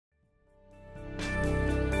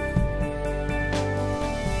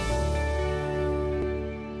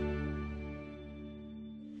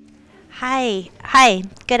Hi,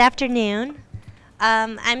 good afternoon.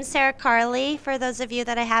 I'm Sarah Carley, for those of you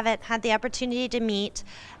that I haven't had the opportunity to meet.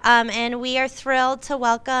 And we are thrilled to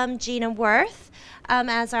welcome Geneva Wirth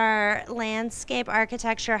as our Landscape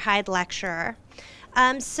Architecture Hyde lecturer.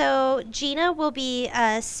 So Gina will be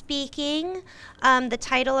speaking. The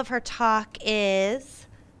title of her talk is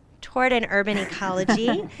Toward an Urban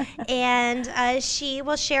Ecology, and she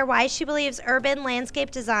will share why she believes urban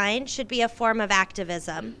landscape design should be a form of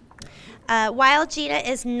activism. While Gina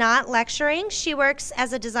is not lecturing, she works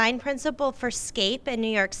as a design principal for SCAPE in New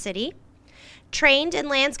York City. Trained in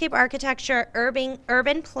landscape architecture,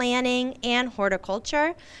 urban planning, and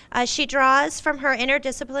horticulture, she draws from her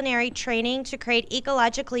interdisciplinary training to create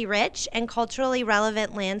ecologically rich and culturally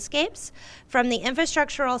relevant landscapes from the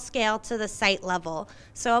infrastructural scale to the site level.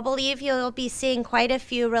 So I believe you'll be seeing quite a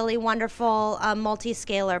few really wonderful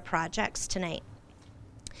multi-scalar projects tonight.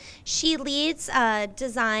 She leads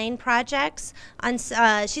design projects on,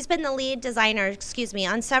 she's been the lead designer,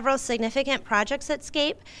 on several significant projects at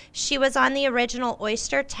SCAPE. She was on the original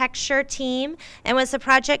oyster texture team and was the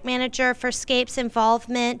project manager for SCAPE's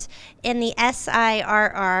involvement in the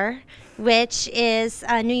SIRR, which is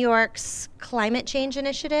New York's climate change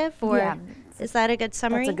initiative, or yeah. Is that a good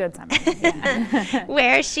summary? That's a good summary, yeah.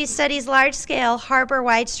 Where she studies large-scale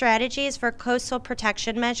harbor-wide strategies for coastal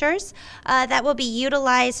protection measures that will be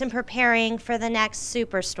utilized in preparing for the next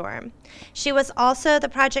superstorm. She was also the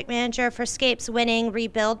project manager for SCAPE's winning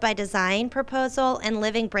Rebuild by Design proposal and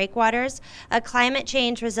Living Breakwaters, a climate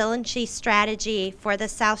change resiliency strategy for the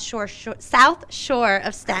South Shore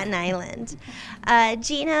of Staten Island.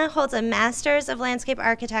 Gina holds a Master's of Landscape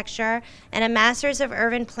Architecture and a Master's of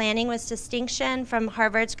Urban Planning with distinction from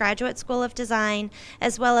Harvard's Graduate School of Design,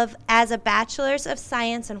 as well as a Bachelor's of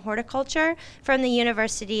Science in Horticulture from the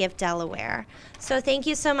University of Delaware. So thank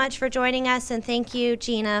you so much for joining us, and thank you,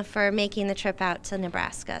 Gina, for making the trip out to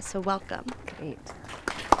Nebraska. So welcome. Great.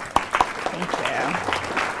 Thank you.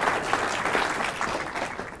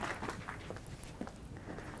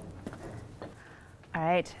 All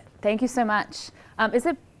right. Thank you so much. Is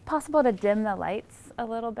it possible to dim the lights a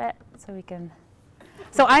little bit so we can...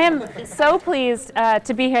 So I am so pleased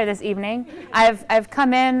to be here this evening. I've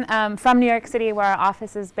come in from New York City, where our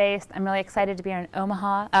office is based. I'm really excited to be here in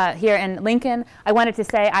Omaha, here in Lincoln. I wanted to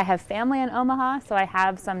say I have family in Omaha, so I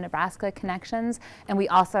have some Nebraska connections, and we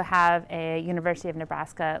also have a University of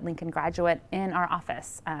Nebraska Lincoln graduate in our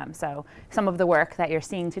office. So some of the work that you're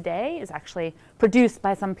seeing today is actually produced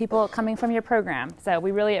by some people coming from your program. So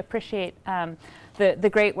we really appreciate the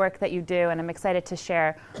great work that you do, and I'm excited to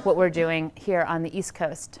share what we're doing here on the East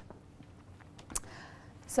Coast.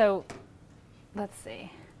 So let's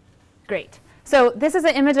see. Great. So this is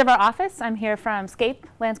an image of our office. I'm here from SCAPE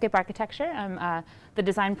Landscape Architecture. I'm the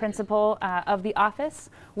design principal of the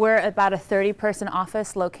office. We're about a 30-person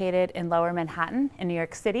office located in Lower Manhattan in New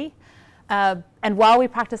York City. And while we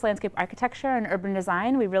practice landscape architecture and urban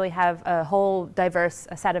design, we really have a whole diverse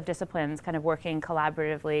set of disciplines kind of working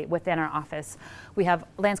collaboratively within our office. We have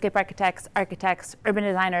landscape architects, urban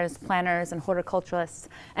designers, planners, and horticulturalists,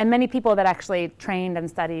 and many people that actually trained and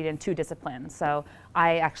studied in two disciplines. So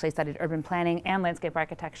I actually studied urban planning and landscape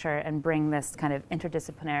architecture and bring this kind of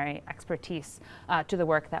interdisciplinary expertise to the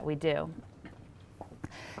work that we do.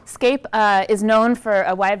 SCAPE is known for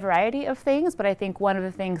a wide variety of things, but I think one of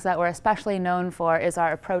the things that we're especially known for is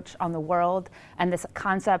our approach on the world and this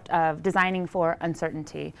concept of designing for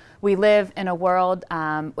uncertainty. We live in a world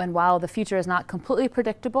when, while the future is not completely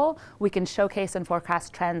predictable, we can showcase and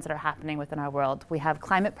forecast trends that are happening within our world. We have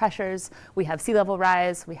climate pressures, we have sea level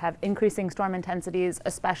rise, we have increasing storm intensities,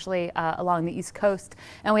 especially along the East Coast,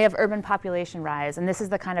 and we have urban population rise. And this is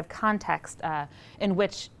the kind of context in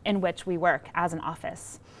which we work as an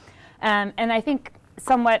office. And I think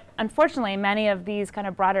somewhat, unfortunately, many of these kind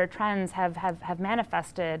of broader trends have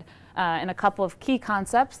manifested in a couple of key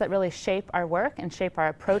concepts that really shape our work and shape our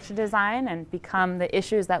approach to design and become the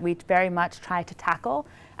issues that we very much try to tackle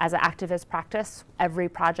as an activist practice, every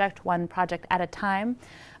project, one project at a time.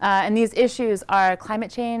 And these issues are climate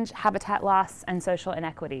change, habitat loss, and social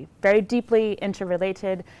inequity, very deeply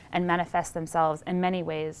interrelated and manifest themselves in many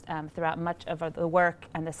ways throughout much of the work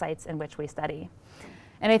and the sites in which we study.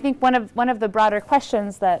 And I think one of the broader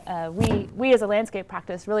questions that we as a landscape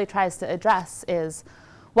practice really tries to address is,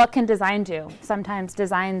 what can design do? Sometimes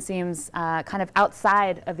design seems kind of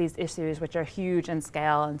outside of these issues, which are huge in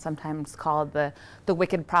scale and sometimes called the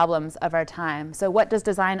wicked problems of our time. So what does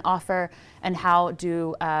design offer, and how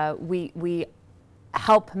do we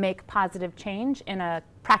help make positive change in a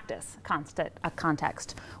practice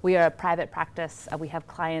context? We are a private practice. We have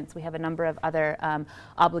clients. We have a number of other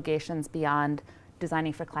obligations beyond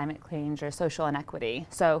designing for climate change or social inequity.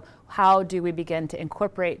 So how do we begin to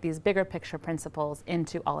incorporate these bigger picture principles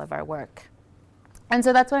into all of our work? And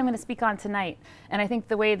so that's what I'm going to speak on tonight. And I think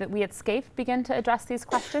the way that we at SCAPE begin to address these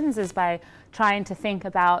questions is by trying to think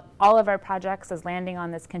about all of our projects as landing on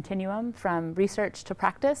this continuum from research to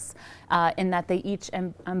practice, in that they each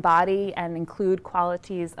embody and include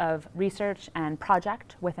qualities of research and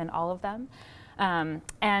project within all of them.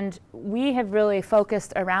 And we have really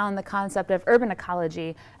focused around the concept of urban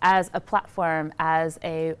ecology as a platform, as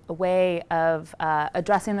a way of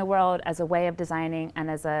addressing the world, as a way of designing, and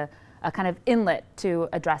as a kind of inlet to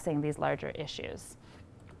addressing these larger issues.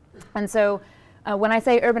 And so when I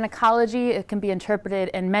say urban ecology, it can be interpreted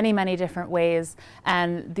in many, many different ways.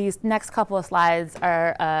 And these next couple of slides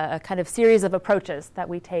are a kind of series of approaches that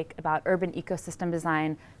we take about urban ecosystem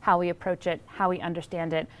design, how we approach it, how we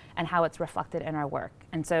understand it, and how it's reflected in our work.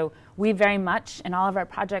 And so we very much, in all of our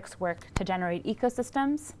projects, work to generate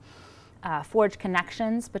ecosystems, forge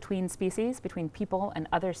connections between species, between people and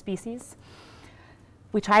other species.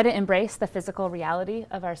 We try to embrace the physical reality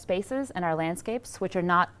of our spaces and our landscapes, which are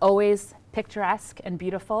not always picturesque and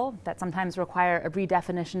beautiful, that sometimes require a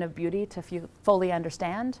redefinition of beauty to fully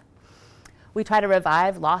understand. We try to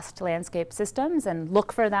revive lost landscape systems and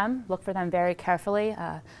look for them very carefully.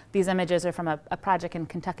 These images are from a project in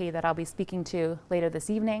Kentucky that I'll be speaking to later this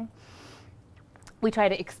evening. We try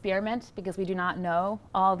to experiment because we do not know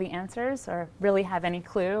all the answers or really have any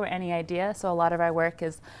clue or any idea. So a lot of our work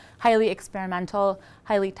is highly experimental,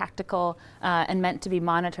 highly tactical, and meant to be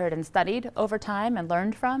monitored and studied over time and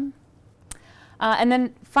learned from. And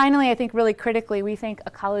then finally, I think really critically, we think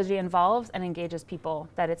ecology involves and engages people,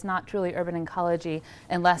 that it's not truly urban ecology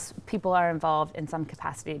unless people are involved in some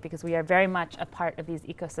capacity, because we are very much a part of these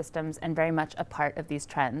ecosystems and very much a part of these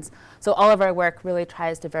trends. So all of our work really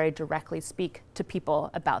tries to very directly speak to people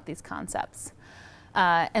about these concepts.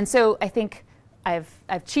 And so I think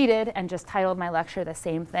I've cheated and just titled my lecture the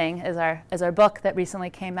same thing as our book that recently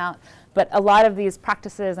came out. But a lot of these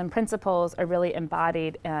practices and principles are really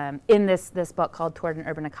embodied in this book called Toward an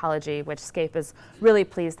Urban Ecology, which SCAPE is really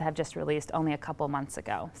pleased to have just released only a couple months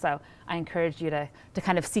ago. So I encourage you to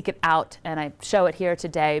kind of seek it out, and I show it here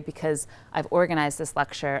today because I've organized this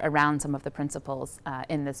lecture around some of the principles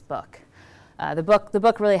in this book. The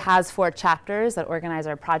book really has 4 chapters that organize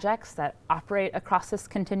our projects that operate across this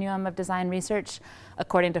continuum of design research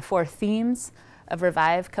according to 4 themes of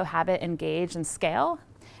revive, cohabit, engage, and scale.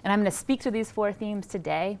 And I'm going to speak to these 4 themes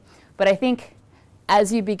today, but I think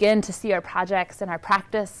as you begin to see our projects and our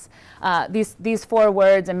practice, these 4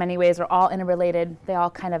 words in many ways are all interrelated. They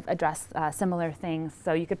all kind of address similar things.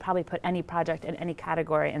 So you could probably put any project in any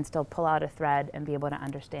category and still pull out a thread and be able to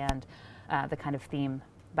understand the kind of theme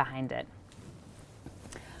behind it.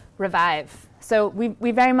 Revive. So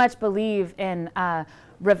we very much believe in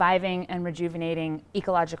reviving and rejuvenating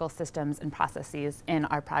ecological systems and processes in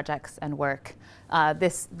our projects and work.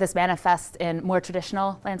 This manifests in more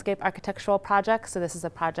traditional landscape architectural projects. So this is a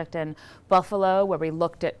project in Buffalo where we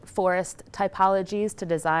looked at forest typologies to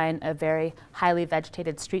design a very highly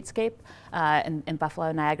vegetated streetscape in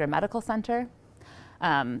Buffalo Niagara Medical Center.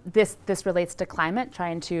 This relates to climate,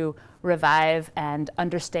 trying to revive and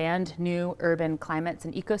understand new urban climates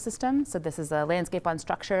and ecosystems. So this is a landscape on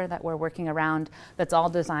structure that we're working around that's all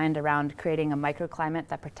designed around creating a microclimate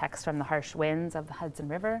that protects from the harsh winds of the Hudson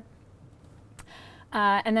River.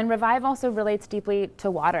 And then revive also relates deeply to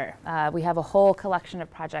water. We have a whole collection of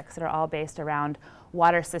projects that are all based around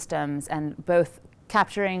water systems and both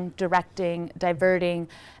capturing, directing, diverting,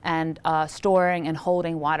 and storing and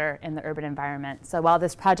holding water in the urban environment. So while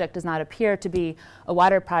this project does not appear to be a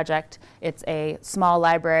water project, it's a small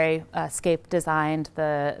library scape designed,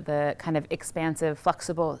 the kind of expansive,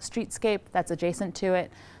 flexible streetscape that's adjacent to it.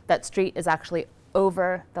 That street is actually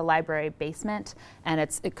over the library basement, and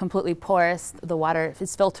it's completely porous. The water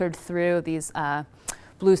is filtered through these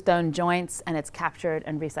bluestone joints, and it's captured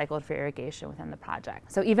and recycled for irrigation within the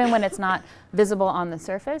project. So even when it's not visible on the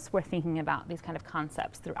surface, we're thinking about these kind of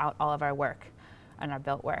concepts throughout all of our work and our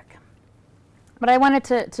built work. But I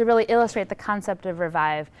wanted to really illustrate the concept of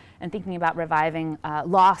revive and thinking about reviving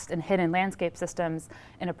lost and hidden landscape systems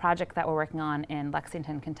in a project that we're working on in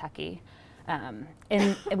Lexington, Kentucky.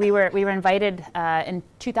 We were invited in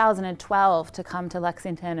 2012 to come to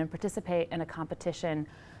Lexington and participate in a competition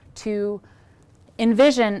to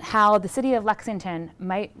envision how the city of Lexington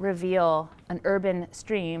might reveal an urban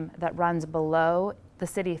stream that runs below the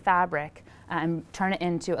city fabric and turn it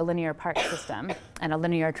into a linear park system and a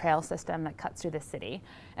linear trail system that cuts through the city.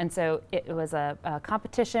 And so it was a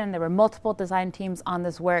competition. There were multiple design teams on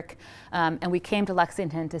this work, and we came to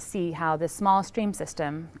Lexington to see how this small stream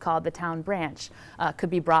system called the Town Branch could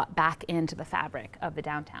be brought back into the fabric of the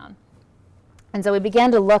downtown. And so we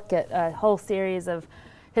began to look at a whole series of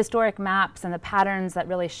historic maps and the patterns that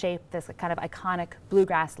really shape this kind of iconic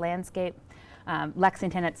bluegrass landscape.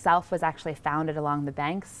 Lexington itself was actually founded along the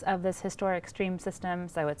banks of this historic stream system,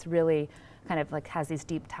 so it's really kind of like has these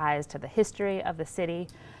deep ties to the history of the city.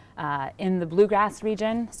 In the bluegrass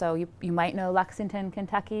region, so you might know Lexington,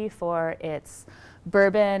 Kentucky for its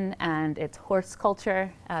bourbon and its horse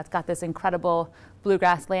culture. It's got this incredible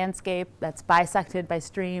bluegrass landscape that's bisected by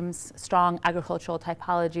streams, strong agricultural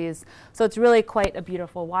typologies. So it's really quite a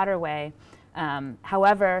beautiful waterway.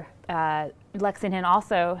 However, Lexington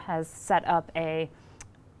also has set up a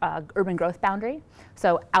urban growth boundary.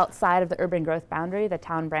 So outside of the urban growth boundary, the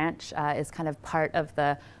Town Branch is kind of part of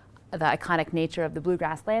the iconic nature of the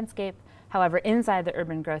bluegrass landscape. However, inside the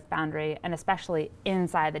urban growth boundary, and especially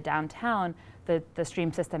inside the downtown, the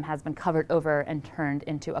stream system has been covered over and turned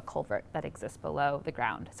into a culvert that exists below the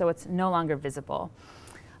ground. So it's no longer visible.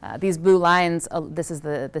 These blue lines, this is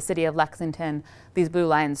the city of Lexington. These blue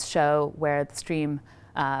lines show where the stream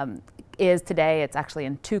is today. It's actually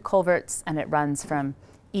in 2 culverts, and it runs from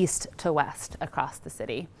east to west across the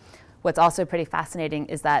city. What's also pretty fascinating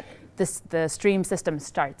is that the stream system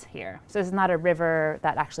starts here. So this is not a river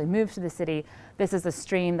that actually moves to the city. This is a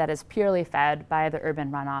stream that is purely fed by the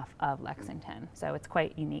urban runoff of Lexington. So it's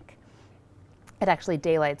quite unique. It actually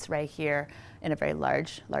daylights right here in a very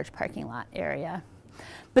large parking lot area.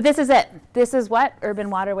 But this is it. This is what urban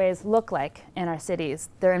waterways look like in our cities.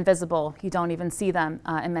 They're invisible. You don't even see them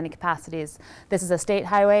in many capacities. This is a state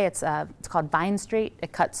highway. It's called Vine Street.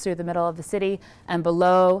 It cuts through the middle of the city. And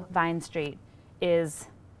below Vine Street is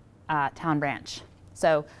Town Branch.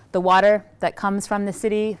 So the water that comes from the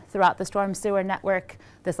city throughout the storm sewer network,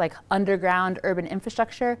 this like underground urban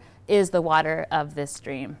infrastructure, is the water of this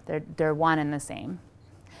stream. They're one and the same.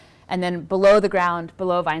 And then below the ground,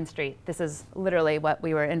 below Vine Street, this is literally what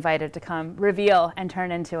we were invited to come reveal and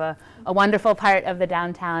turn into a wonderful part of the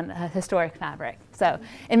downtown historic fabric. So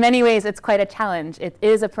in many ways, it's quite a challenge. It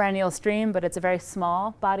is a perennial stream, but it's a very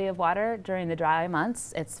small body of water during the dry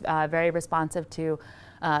months. It's very responsive to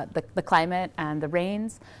the climate and the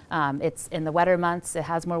rains. It's in the wetter months, it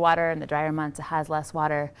has more water. In the drier months, it has less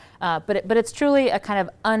water. But it's truly a kind of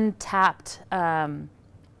untapped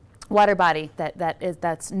water body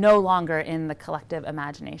that's no longer in the collective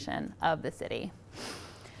imagination of the city.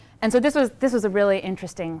 And so this was a really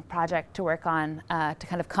interesting project to work on, to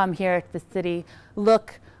kind of come here to the city,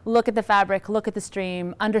 look at the fabric, look at the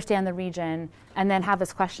stream, understand the region, and then have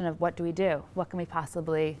this question of what do we do? What can we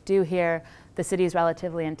possibly do here? The city is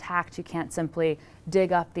relatively intact. You can't simply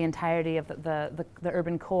dig up the entirety of the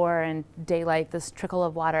urban core and daylight this trickle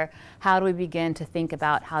of water. How do we begin to think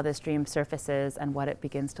about how the stream surfaces and what it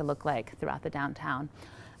begins to look like throughout the downtown?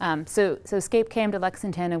 So SCAPE came to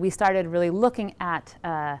Lexington, and we started really looking at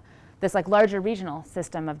this like larger regional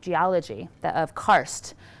system of geology, of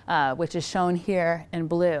karst, which is shown here in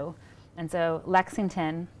blue. And so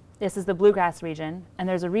Lexington, this is the bluegrass region, and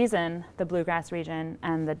there's a reason the bluegrass region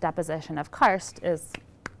and the deposition of karst is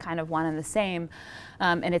kind of one and the same.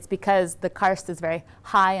 And it's because the karst is very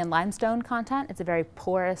high in limestone content. It's a very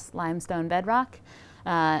porous limestone bedrock,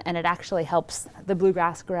 and it actually helps the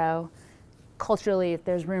bluegrass grow. Culturally,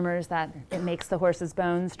 there's rumors that it makes the horse's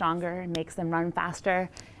bones stronger, and makes them run faster,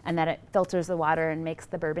 and that it filters the water and makes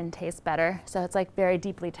the bourbon taste better. So it's like very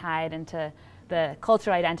deeply tied into the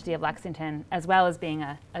cultural identity of Lexington, as well as being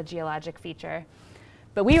a geologic feature.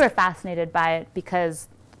 But we were fascinated by it because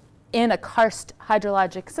in a karst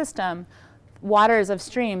hydrologic system, waters of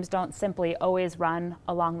streams don't simply always run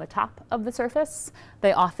along the top of the surface.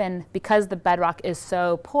 They often, because the bedrock is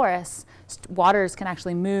so porous, waters can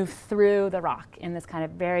actually move through the rock in this kind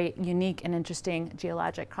of very unique and interesting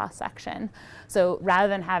geologic cross-section. So rather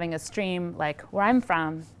than having a stream like where I'm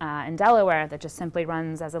from in Delaware that just simply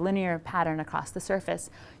runs as a linear pattern across the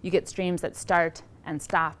surface, you get streams that start and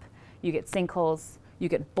stop. You get sinkholes, you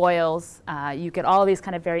get boils, you get all these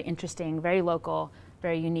kind of very interesting, very local,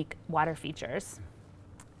 very unique water features.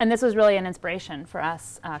 And this was really an inspiration for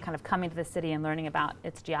us kind of coming to the city and learning about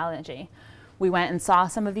its geology. We went and saw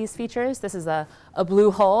some of these features. This is a blue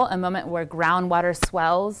hole, a moment where groundwater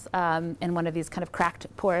swells in one of these kind of cracked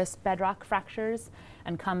porous bedrock fractures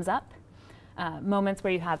and comes up. Moments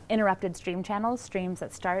where you have interrupted stream channels, streams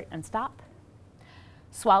that start and stop.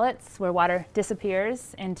 Swallets, where water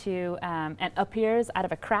disappears into and appears out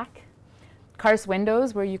of a crack. karst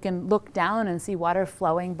windows where you can look down and see water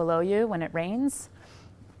flowing below you when it rains.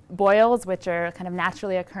 Boils, which are kind of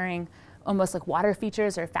naturally occurring, almost like water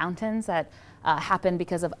features or fountains that happen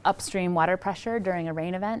because of upstream water pressure during a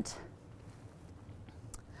rain event.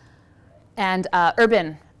 And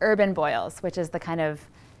urban boils, which is the kind of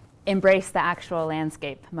embrace the actual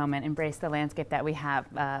landscape moment, embrace the landscape that we have,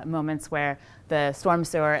 moments where the storm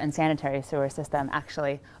sewer and sanitary sewer system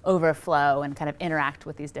actually overflow and kind of interact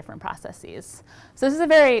with these different processes. So this is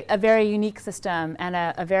a very unique system and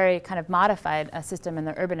a very kind of modified system in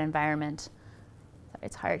the urban environment. Sorry,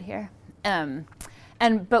 it's hard here.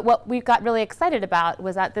 But what we got really excited about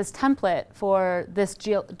was that this template for this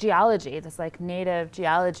geology, this like native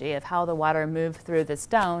geology of how the water moved through the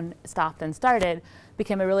stone, stopped and started,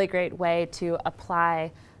 became a really great way to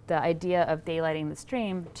apply the idea of daylighting the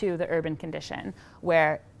stream to the urban condition,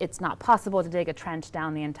 where it's not possible to dig a trench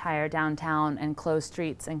down the entire downtown and close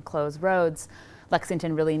streets and close roads.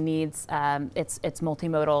 Lexington really needs its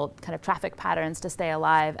multimodal kind of traffic patterns to stay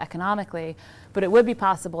alive economically, but it would be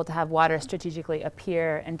possible to have water strategically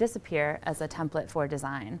appear and disappear as a template for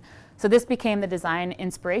design. So this became the design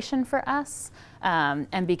inspiration for us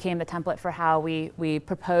and became the template for how we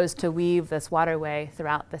proposed to weave this waterway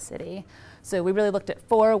throughout the city. So we really looked at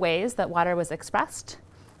 4 ways that water was expressed: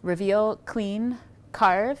 reveal, clean,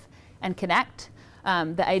 carve, and connect.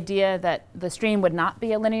 The idea that the stream would not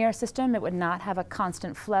be a linear system, it would not have a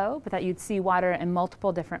constant flow, but that you'd see water in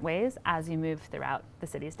multiple different ways as you move throughout the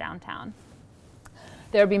city's downtown.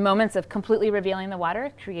 There would be moments of completely revealing the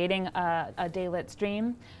water, creating a daylit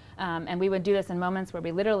stream, and we would do this in moments where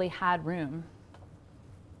we literally had room.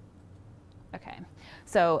 Okay,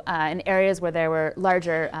 so in areas where there were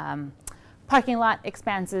larger parking lot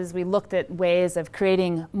expanses, we looked at ways of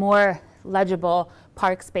creating more legible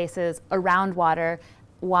park spaces around water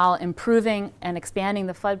while improving and expanding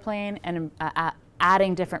the floodplain and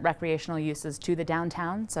adding different recreational uses to the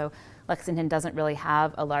downtown. So Lexington doesn't really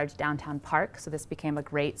have a large downtown park, so this became a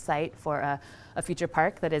great site for a future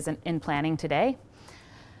park that is in planning today.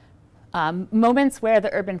 Moments where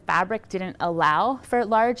the urban fabric didn't allow for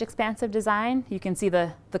large expansive design. You can see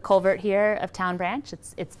the culvert here of Town Branch.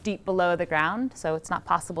 It's deep below the ground, so it's not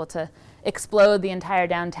possible to explode the entire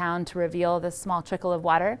downtown to reveal this small trickle of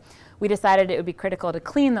water. We decided it would be critical to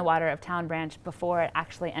clean the water of Town Branch before it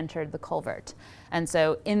actually entered the culvert. And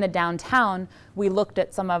so in the downtown, we looked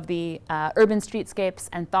at some of the urban streetscapes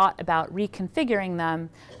and thought about reconfiguring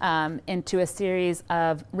them into a series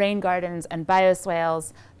of rain gardens and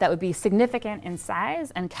bioswales that would be significant in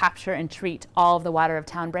size and capture and treat all of the water of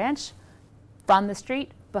Town Branch from the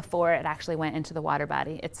street before it actually went into the water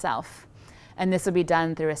body itself. And this would be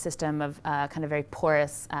done through a system of kind of very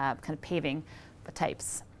porous kind of paving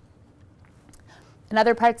types. In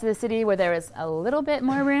other parts of the city where there was a little bit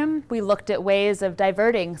more room, we looked at ways of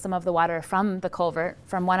diverting some of the water from the culvert,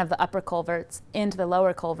 from one of the upper culverts into the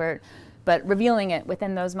lower culvert, but revealing it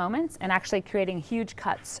within those moments and actually creating huge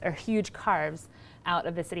cuts or huge carves out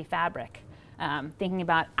of the city fabric. Thinking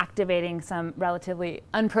about activating some relatively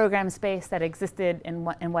unprogrammed space that existed in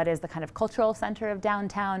what is the kind of cultural center of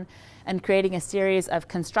downtown and creating a series of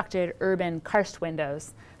constructed urban karst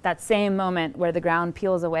windows. That same moment where the ground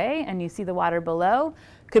peels away and you see the water below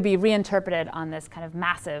could be reinterpreted on this kind of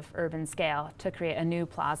massive urban scale to create a new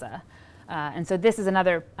plaza. And so this is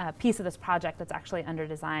another piece of this project that's actually under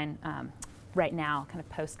design right now, kind of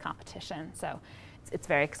post-competition. So it's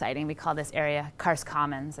very exciting. We call this area Karst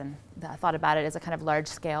Commons, and I thought about it as a kind of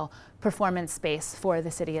large-scale performance space for the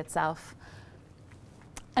city itself.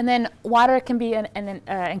 And then water can be an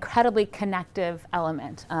incredibly connective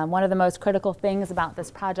element. One of the most critical things about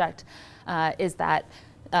this project is that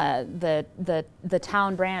the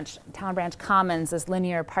Town Branch Commons, this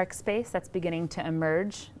linear park space that's beginning to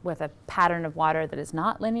emerge with a pattern of water that is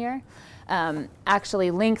not linear, actually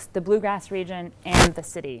links the bluegrass region and the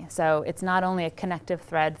city. So it's not only a connective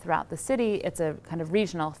thread throughout the city, it's a kind of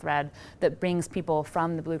regional thread that brings people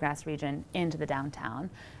from the bluegrass region into the downtown.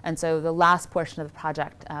 And so the last portion of the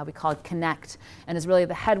project we called Connect, and is really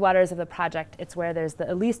the headwaters of the project. It's where there's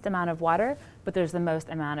the least amount of water, but there's the most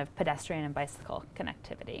amount of pedestrian and bicycle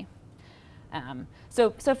connectivity.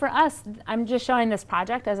 So for us, I'm just showing this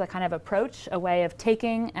project as a kind of approach, a way of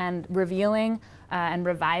taking and revealing and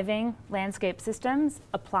reviving landscape systems,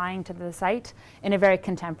 applying to the site in a very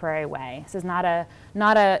contemporary way. This is not a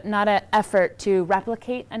effort to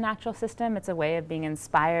replicate a natural system. It's a way of being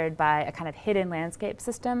inspired by a kind of hidden landscape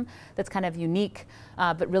system that's kind of unique,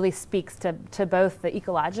 but really speaks to both the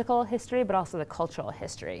ecological history, but also the cultural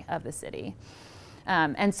history of the city.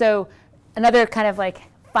 And so another kind of like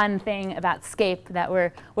fun thing about SCAPE that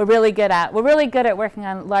we're really good at. We're really good at working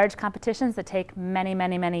on large competitions that take many,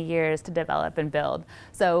 many, many years to develop and build.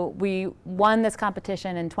 So we won this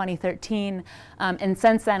competition in 2013, and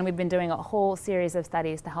since then we've been doing a whole series of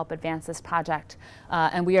studies to help advance this project.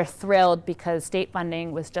 And we are thrilled because state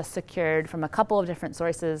funding was just secured from a couple of different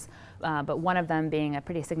sources, but one of them being a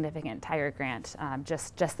pretty significant Tiger grant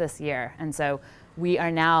just this year. And so we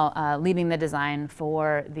are now leading the design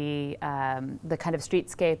for the kind of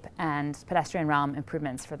streetscape and pedestrian realm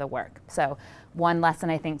improvements for the work. So one lesson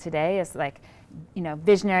I think today is like,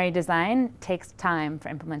 visionary design takes time for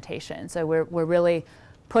implementation. So we're really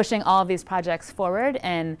pushing all of these projects forward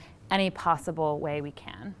in any possible way we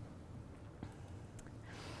can.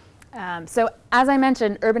 So as I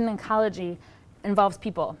mentioned, urban ecology involves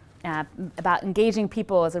people. About engaging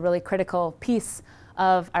people is a really critical piece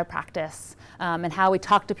of our practice, and how we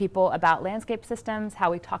talk to people about landscape systems, how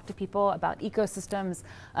we talk to people about ecosystems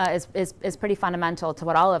is pretty fundamental to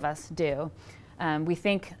what all of us do. We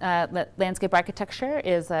think that landscape architecture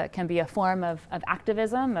can be a form of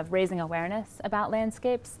activism, of raising awareness about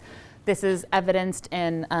landscapes. This is evidenced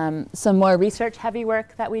in some more research-heavy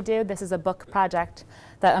work that we do. This is a book project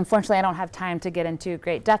that unfortunately I don't have time to get into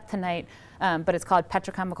great depth tonight, but it's called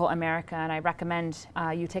Petrochemical America, and I recommend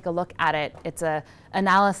you take a look at it. It's an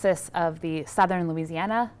analysis of the southern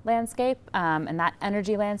Louisiana landscape and that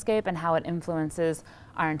energy landscape and how it influences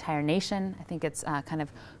our entire nation. I think it's kind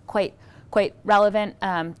of quite relevant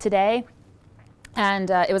today. And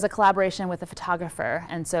it was a collaboration with a photographer,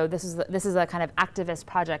 and so this is a kind of activist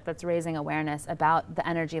project that's raising awareness about the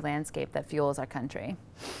energy landscape that fuels our country.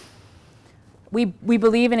 We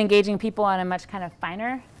believe in engaging people on a much kind of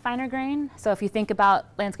finer grain. So if you think about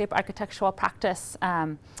landscape architectural practice,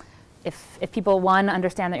 if people, one,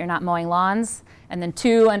 understand that you're not mowing lawns, and then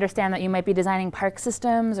two, understand that you might be designing park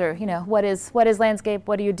systems, or what is landscape,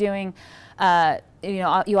 what are you doing?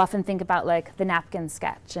 You often think about like the napkin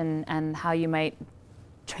sketch and how you might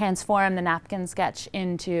transform the napkin sketch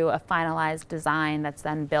into a finalized design that's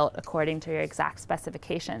then built according to your exact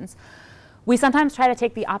specifications. We sometimes try to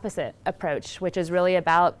take the opposite approach, which is really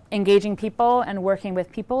about engaging people and working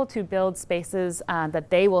with people to build spaces that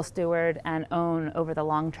they will steward and own over the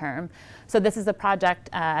long term. So this is a project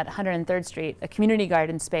at 103rd Street, a community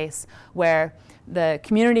garden space where the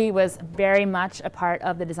community was very much a part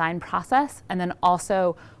of the design process, and then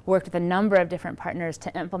also worked with a number of different partners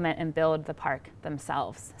to implement and build the park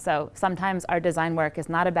themselves. So sometimes our design work is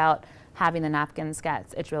not about having the napkin sketch.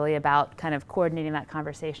 It's really about kind of coordinating that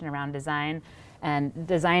conversation around design and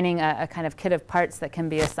designing a kind of kit of parts that can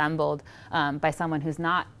be assembled by someone who's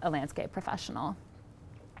not a landscape professional.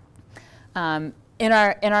 In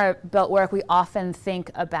our built work, we often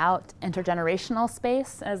think about intergenerational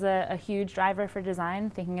space as a huge driver for design,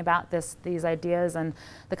 thinking about these ideas and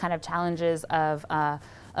the kind of challenges of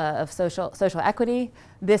social equity.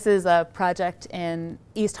 This is a project in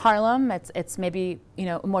East Harlem. It's maybe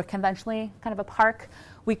more conventionally kind of a park.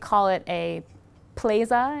 We call it a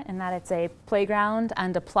plaza, in that it's a playground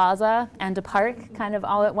and a plaza and a park kind of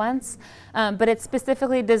all at once. But it's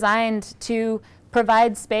specifically designed to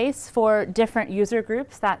provide space for different user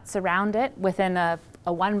groups that surround it within a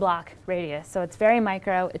 1-block radius. So it's very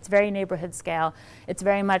micro, it's very neighborhood scale, it's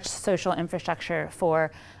very much social infrastructure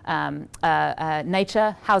for a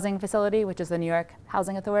NYCHA housing facility, which is the New York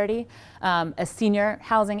Housing Authority, a senior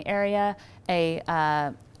housing area,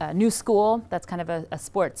 a new school that's kind of a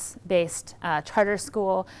sports-based charter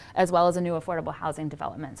school, as well as a new affordable housing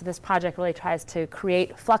development. So this project really tries to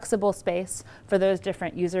create flexible space for those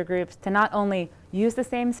different user groups to not only use the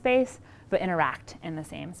same space, but interact in the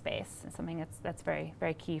same space. It's something that's very,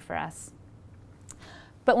 very key for us.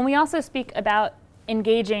 But when we also speak about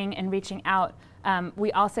engaging and reaching out,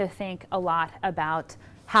 we also think a lot about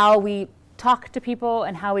how we talk to people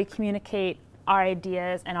and how we communicate our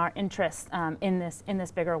ideas and our interests in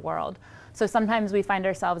this bigger world. So sometimes we find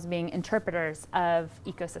ourselves being interpreters of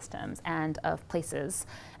ecosystems and of places,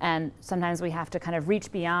 and sometimes we have to kind of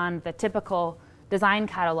reach beyond the typical design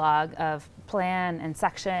catalog of plan and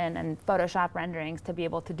section and Photoshop renderings to be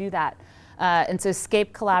able to do that. And so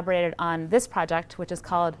SCAPE collaborated on this project, which is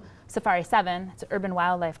called Safari 7. It's an urban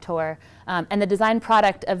wildlife tour. And the design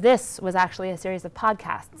product of this was actually a series of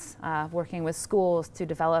podcasts, working with schools to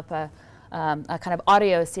develop a kind of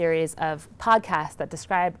audio series of podcasts that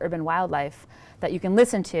describe urban wildlife that you can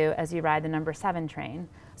listen to as you ride the number 7 train.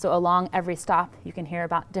 So along every stop, you can hear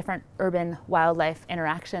about different urban wildlife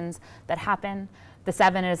interactions that happen. The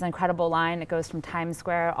 7 is an incredible line. It goes from Times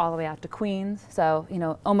Square all the way out to Queens. So,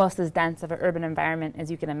 almost as dense of an urban environment as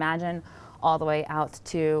you can imagine, all the way out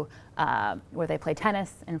to where they play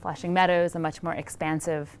tennis in Flushing Meadows, a much more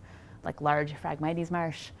expansive, like large Phragmites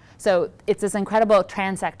marsh. So it's this incredible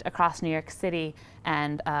transect across New York City,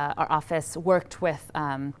 and our office worked with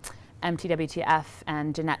MTWTF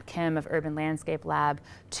and Jeanette Kim of Urban Landscape Lab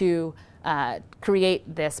to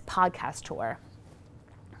create this podcast tour.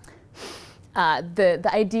 The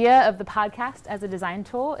idea of the podcast as a design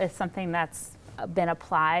tool is something that's been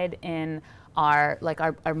applied in our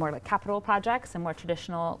more like capital projects and more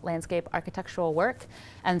traditional landscape architectural work.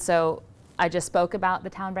 And so I just spoke about the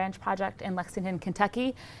Town Branch project in Lexington,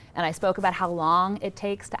 Kentucky, and I spoke about how long it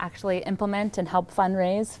takes to actually implement and help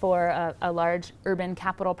fundraise for a large urban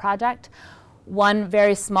capital project. One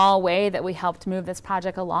very small way that we helped move this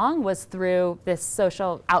project along was through this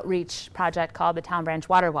social outreach project called the Town Branch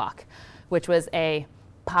Water Walk, which was a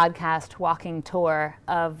podcast walking tour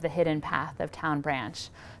of the hidden path of Town Branch.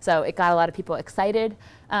 So it got a lot of people excited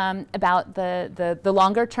about the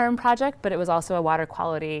longer term project, but it was also a water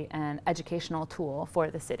quality and educational tool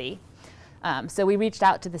for the city. So we reached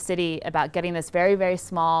out to the city about getting this very, very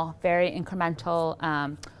small, very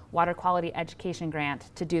incremental water quality education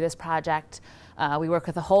grant to do this project. We work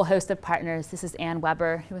with a whole host of partners. This is Ann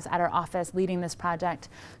Weber, who was at our office leading this project,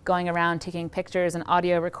 going around taking pictures and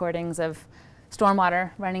audio recordings of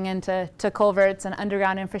stormwater running into culverts and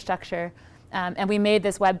underground infrastructure. And we made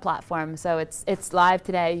this web platform, so it's live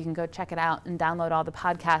today. You can go check it out and download all the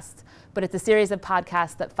podcasts. But it's a series of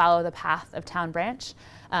podcasts that follow the path of Town Branch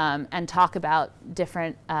and talk about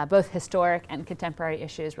different, both historic and contemporary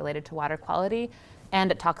issues related to water quality. And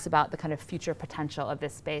it talks about the kind of future potential of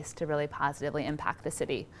this space to really positively impact the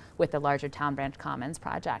city with the larger Town Branch Commons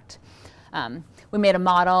project. We made a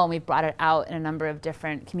model and we brought it out in a number of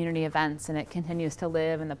different community events, and it continues to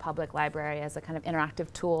live in the public library as a kind of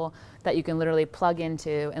interactive tool that you can literally plug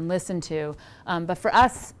into and listen to. But for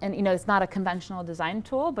us, and it's not a conventional design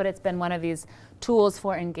tool, but it's been one of these tools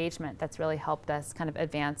for engagement that's really helped us kind of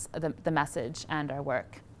advance the message and our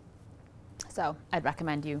work. So I'd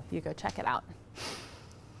recommend you go check it out.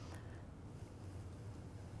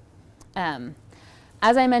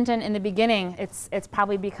 As I mentioned in the beginning, it's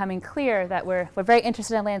probably becoming clear that we're very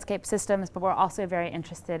interested in landscape systems, but we're also very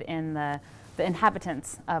interested in the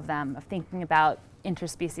inhabitants of them, of thinking about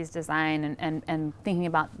interspecies design and thinking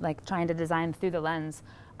about like trying to design through the lens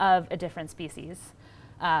of a different species.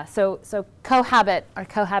 So cohabit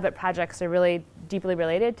projects are really deeply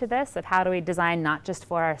related to this, of how do we design not just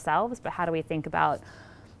for ourselves, but how do we think about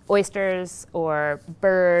oysters or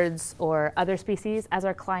birds or other species as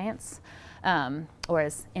our clients, or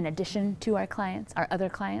as in addition to our clients, our other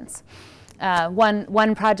clients.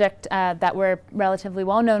 One project that we're relatively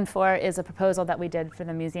well known for is a proposal that we did for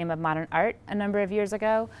the Museum of Modern Art a number of years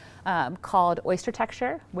ago called Oyster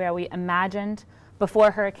Texture, where we imagined,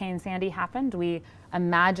 before Hurricane Sandy happened, we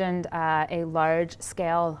imagined a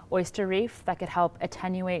large-scale oyster reef that could help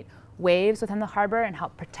attenuate waves within the harbor and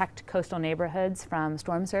help protect coastal neighborhoods from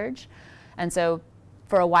storm surge. And so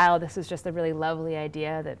for a while, this was just a really lovely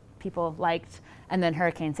idea that people liked. And then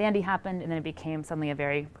Hurricane Sandy happened, and then it became suddenly a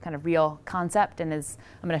very kind of real concept. And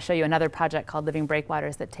I'm going to show you another project called Living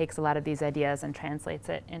Breakwaters that takes a lot of these ideas and translates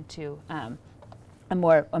it into a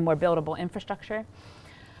more buildable infrastructure.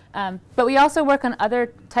 But we also work on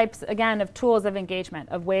other types, again, of tools of engagement,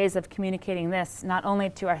 of ways of communicating this, not only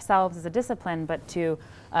to ourselves as a discipline, but to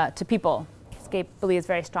people. SCAPE believes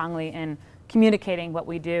very strongly in communicating what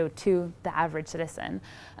we do to the average citizen.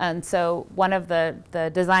 And so one of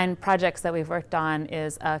the design projects that we've worked on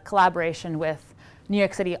is a collaboration with New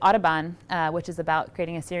York City Audubon, which is about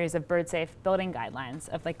creating a series of bird-safe building guidelines,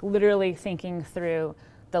 of like literally thinking through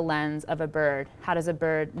the lens of a bird. How does a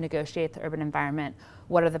bird negotiate the urban environment?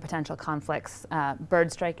 What are the potential conflicts?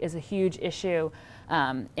 Bird strike is a huge issue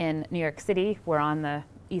in New York City. We're on the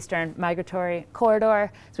eastern migratory corridor,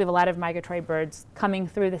 so we have a lot of migratory birds coming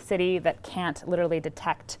through the city that can't literally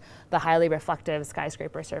detect the highly reflective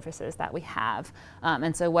skyscraper surfaces that we have.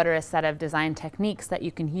 And so what are a set of design techniques that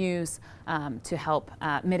you can use to help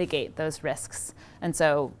mitigate those risks? And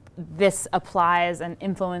so this applies and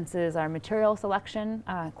influences our material selection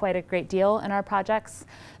quite a great deal in our projects.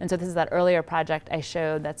 And so this is that earlier project I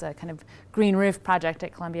showed that's a kind of green roof project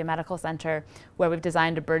at Columbia Medical Center where we've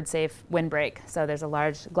designed a bird-safe windbreak. So there's a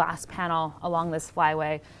large glass panel along this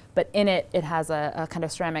flyway, but in it, it has a kind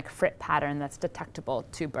of ceramic frit pattern that's detectable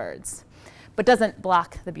to birds, but doesn't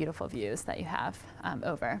block the beautiful views that you have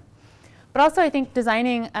over. But also I think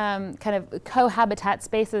designing kind of cohabitat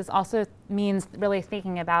spaces also means really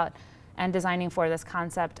thinking about and designing for this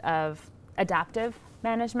concept of adaptive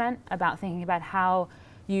management, about thinking about how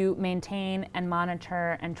you maintain and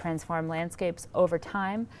monitor and transform landscapes over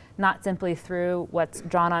time, not simply through what's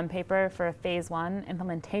drawn on paper for a phase 1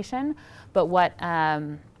 implementation, but what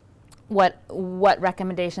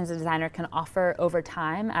recommendations a designer can offer over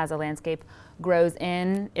time as a landscape grows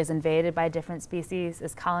in, is invaded by different species,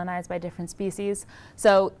 is colonized by different species.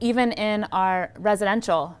 So even in our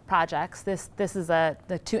residential projects, this is the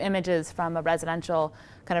 2 images from a residential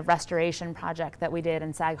kind of restoration project that we did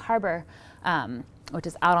in Sag Harbor, which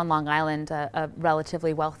is out on Long Island, a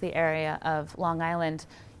relatively wealthy area of Long Island.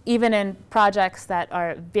 Even in projects that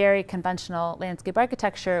are very conventional landscape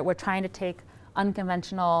architecture, we're trying to take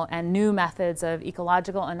unconventional and new methods of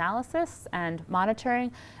ecological analysis and monitoring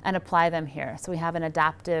and apply them here. So we have an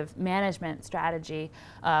adaptive management strategy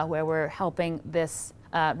where we're helping this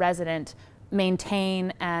resident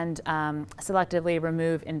maintain and selectively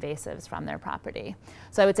remove invasives from their property.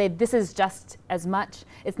 So I would say this is just as much,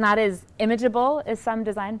 it's not as imageable as some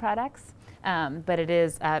design products, but it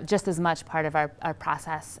is just as much part of our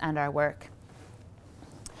process and our work.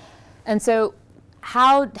 And so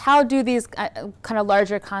how do these kind of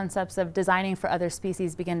larger concepts of designing for other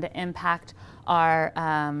species begin to impact our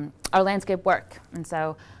landscape work? And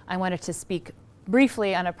so I wanted to speak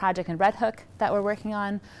briefly on a project in Red Hook that we're working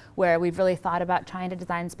on, where we've really thought about trying to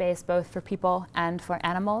design space both for people and for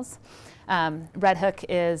animals. Red Hook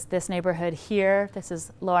is this neighborhood here. This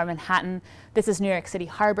is Lower Manhattan. This is New York City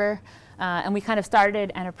Harbor. And we kind of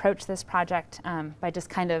started and approached this project by just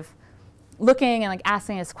kind of looking and like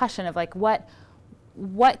asking this question of like,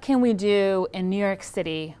 what can we do in New York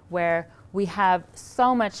City where we have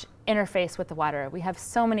so much interface with the water, we have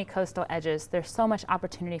so many coastal edges, there's so much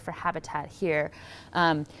opportunity for habitat here,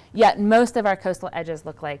 yet most of our coastal edges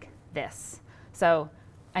look like this. So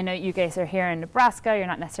I know you guys are here in Nebraska, you're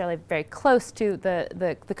not necessarily very close to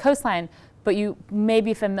the coastline, but you may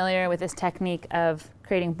be familiar with this technique of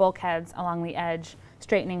creating bulkheads along the edge,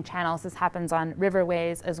 straightening channels. This happens on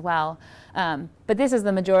riverways as well. But this is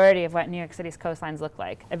the majority of what New York City's coastlines look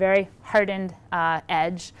like. A very hardened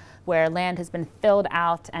edge where land has been filled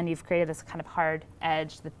out and you've created this kind of hard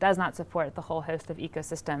edge that does not support the whole host of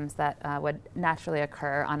ecosystems that would naturally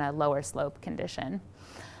occur on a lower slope condition.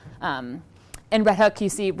 In Red Hook, you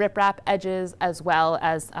see riprap edges as well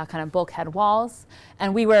as kind of bulkhead walls.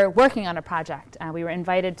 And we were working on a project. We were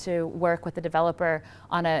invited to work with the developer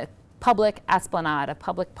on a public esplanade, a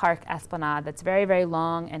public park esplanade that's very, very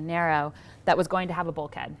long and narrow that was going to have a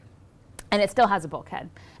bulkhead. And it still has a bulkhead.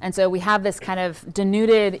 And so we have this kind of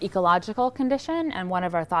denuded ecological condition, and one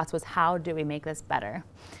of our thoughts was, how do we make this better?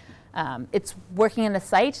 It's working in a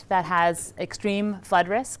site that has extreme flood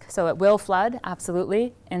risk, so it will flood,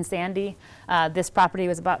 absolutely. In Sandy, this property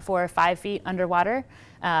was about 4 or 5 feet underwater.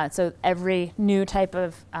 So every new type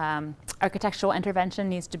of architectural intervention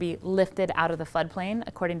needs to be lifted out of the floodplain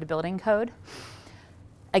according to building code.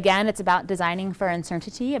 Again, it's about designing for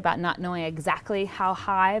uncertainty, about not knowing exactly how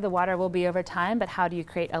high the water will be over time, but how do you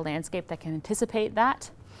create a landscape that can anticipate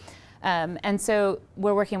that? And so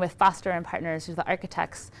we're working with Foster and Partners, who's the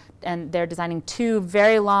architects, and they're designing 2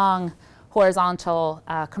 very long horizontal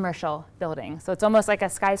commercial buildings. So it's almost like a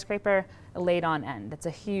skyscraper laid on end. It's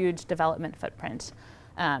a huge development footprint.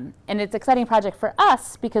 And it's an exciting project for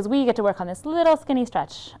us because we get to work on this little skinny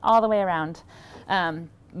stretch all the way around.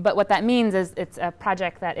 But what that means is it's a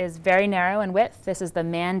project that is very narrow in width. This is the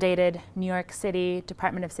mandated New York City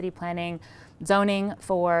Department of City Planning zoning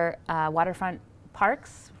for waterfront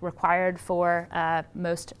parks, required for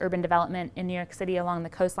most urban development in New York City along the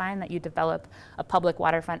coastline, that you develop a public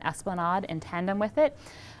waterfront esplanade in tandem with it.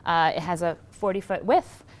 It has a 40-foot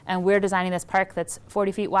width, and we're designing this park that's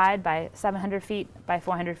 40 feet wide by 700 feet by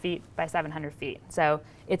 400 feet by 700 feet. So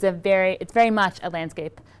it's very much a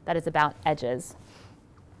landscape that is about edges.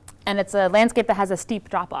 And it's a landscape that has a steep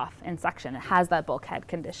drop-off in section. It has that bulkhead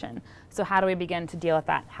condition. So how do we begin to deal with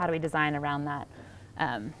that? How do we design around that?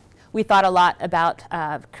 We thought a lot about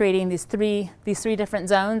creating these three different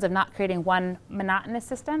zones, of not creating one monotonous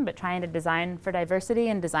system, but trying to design for diversity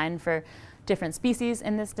and design for different species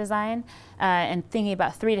in this design, and thinking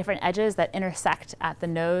about 3 different edges that intersect at the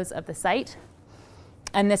nose of the site.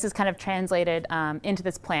 And this is kind of translated into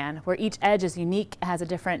this plan, where each edge is unique, has a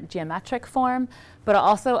different geometric form, but it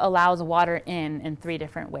also allows water in 3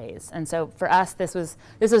 different ways. And so for us, this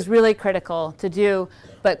was really critical to do,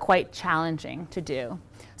 but quite challenging to do.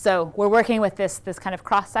 So we're working with this kind of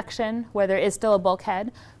cross-section where there is still a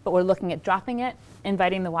bulkhead, but we're looking at dropping it,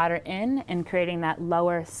 inviting the water in, and creating that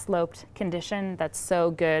lower sloped condition that's so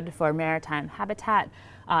good for maritime habitat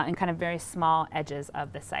and kind of very small edges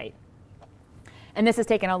of the site. And this has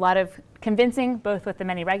taken a lot of convincing, both with the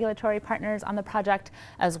many regulatory partners on the project,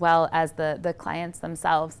 as well as the clients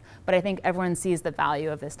themselves. But I think everyone sees the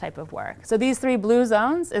value of this type of work. So these 3 blue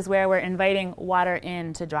zones is where we're inviting water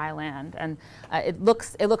into dry land. And it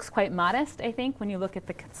looks quite modest, I think, when you look at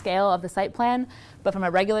the scale of the site plan. But from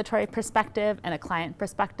a regulatory perspective and a client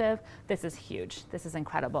perspective, this is huge. This is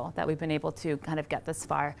incredible that we've been able to kind of get this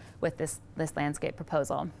far with this landscape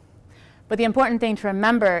proposal. But the important thing to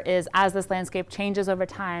remember is as this landscape changes over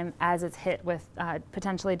time, as it's hit with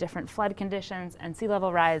potentially different flood conditions and sea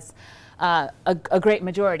level rise, a great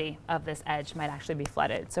majority of this edge might actually be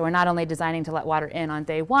flooded. So we're not only designing to let water in on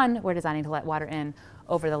day 1, we're designing to let water in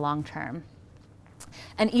over the long term.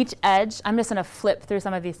 And each edge, I'm just going to flip through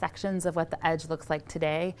some of these sections of what the edge looks like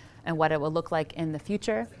today and what it will look like in the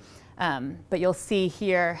future. But you'll see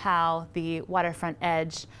here how the waterfront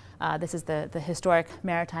edge, this is the historic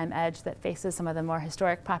maritime edge that faces some of the more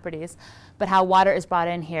historic properties, but how water is brought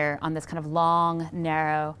in here on this kind of long,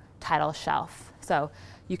 narrow tidal shelf. So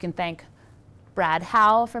you can thank Brad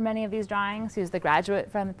Howe for many of these drawings. He's the graduate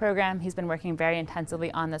from the program. He's been working very intensively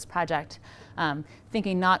on this project,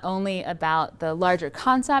 thinking not only about the larger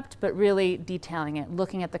concept, but really detailing it,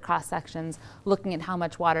 looking at the cross sections, looking at how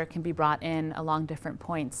much water can be brought in along different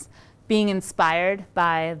points, being inspired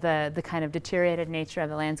by the kind of deteriorated nature of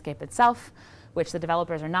the landscape itself, which the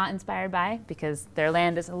developers are not inspired by because their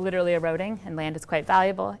land is literally eroding, and land is quite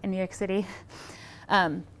valuable in New York City.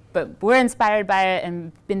 But we're inspired by it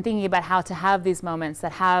and been thinking about how to have these moments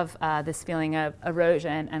that have this feeling of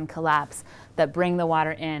erosion and collapse that bring the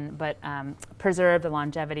water in, but preserve the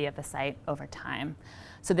longevity of the site over time.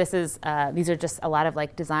 So this is, these are just a lot of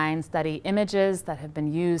like design study images that have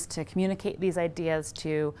been used to communicate these ideas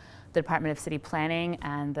to the Department of City Planning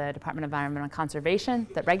and the Department of Environmental Conservation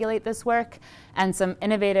that regulate this work, and some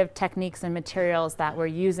innovative techniques and materials that we're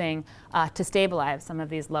using to stabilize some of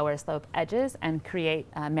these lower slope edges and create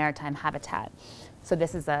maritime habitat. So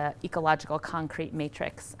this is an ecological concrete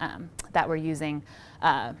matrix that we're using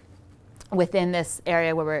within this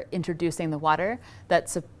area where we're introducing the water that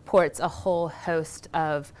supports a whole host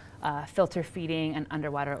of filter feeding and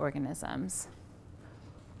underwater organisms.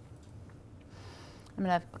 I'm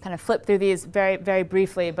going to kind of flip through these very, very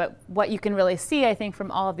briefly, but what you can really see, I think, from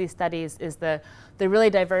all of these studies is the really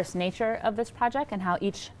diverse nature of this project and how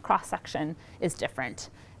each cross-section is different.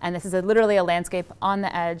 And this is literally a landscape on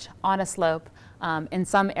the edge, on a slope. In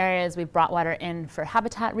some areas, we've brought water in for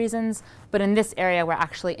habitat reasons, but in this area, we're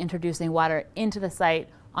actually introducing water into the site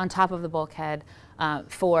on top of the bulkhead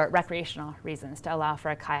for recreational reasons, to allow for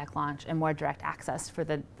a kayak launch and more direct access for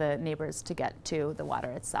the neighbors to get to the water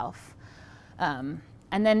itself.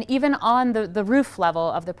 And then even on the roof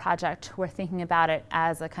level of the project, we're thinking about it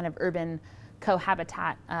as a kind of urban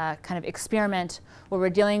cohabitat kind of experiment where we're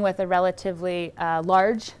dealing with a relatively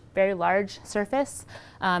large, very large surface.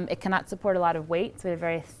 It cannot support a lot of weight, so we have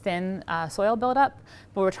very thin soil buildup,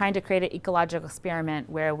 but we're trying to create an ecological experiment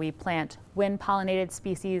where we plant wind-pollinated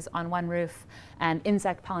species on one roof and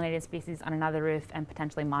insect-pollinated species on another roof and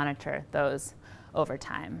potentially monitor those over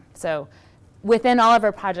time. So within all of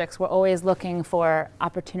our projects, we're always looking for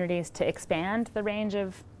opportunities to expand the range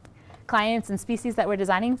of clients and species that we're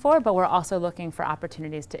designing for, but we're also looking for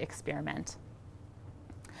opportunities to experiment.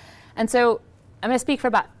 And so I'm going to speak for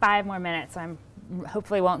about 5 more minutes. I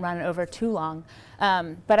hopefully won't run over too long.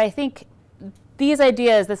 But I think these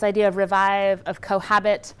ideas, this idea of revive, of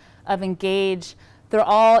cohabit, of engage, they're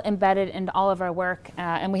all embedded into all of our work.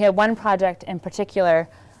 And we have one project in particular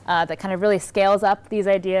that kind of really scales up these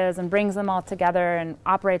ideas and brings them all together and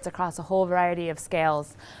operates across a whole variety of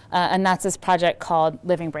scales. And that's this project called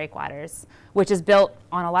Living Breakwaters, which is built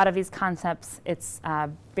on a lot of these concepts. It's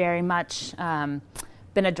very much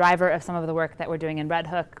been a driver of some of the work that we're doing in Red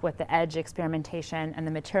Hook with the edge experimentation and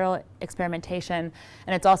the material experimentation.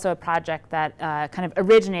 And it's also a project that kind of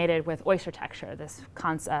originated with oyster texture, this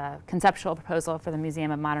conceptual proposal for the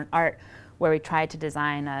Museum of Modern Art, where we tried to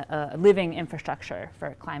design a living infrastructure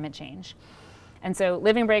for climate change. And so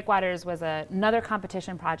Living Breakwaters was another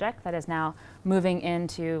competition project that is now moving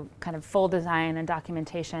into kind of full design and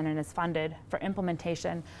documentation and is funded for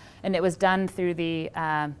implementation. And it was done through the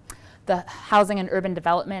Housing and Urban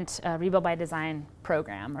Development Rebuild by Design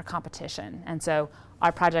program or competition. And so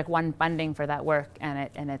our project won funding for that work, and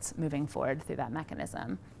it's moving forward through that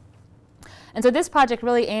mechanism. And so this project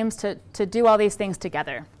really aims to do all these things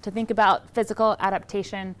together, to think about physical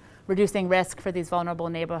adaptation, reducing risk for these vulnerable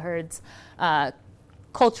neighborhoods,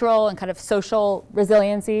 cultural and kind of social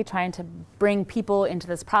resiliency, trying to bring people into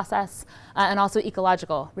this process, and also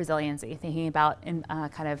ecological resiliency, thinking about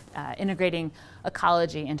integrating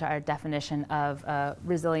ecology into our definition of a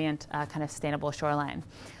resilient, kind of sustainable shoreline.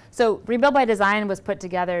 So Rebuild by Design was put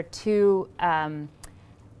together to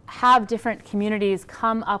have different communities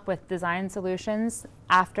come up with design solutions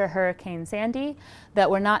after Hurricane Sandy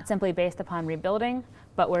that were not simply based upon rebuilding,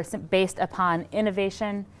 but were based upon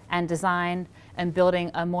innovation and design and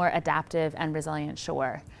building a more adaptive and resilient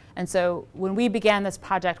shore. And so when we began this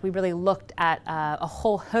project, we really looked at a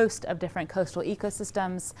whole host of different coastal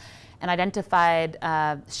ecosystems and identified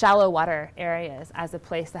shallow water areas as a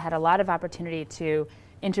place that had a lot of opportunity to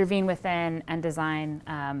intervene within and design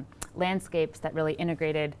landscapes that really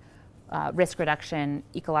integrated risk reduction,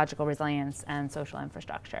 ecological resilience, and social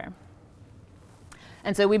infrastructure.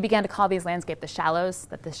 And so we began to call these landscapes the shallows,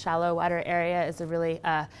 that the shallow water area is a really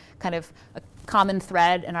kind of a common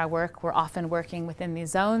thread in our work. We're often working within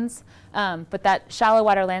these zones, but that shallow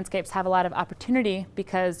water landscapes have a lot of opportunity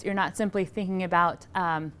because you're not simply thinking about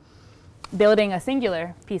building a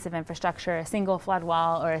singular piece of infrastructure, a single flood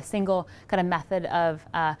wall, or a single kind of method of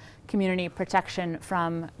community protection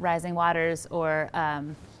from rising waters or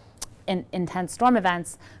intense storm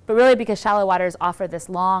events, but really because shallow waters offer this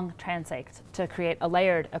long transect to create a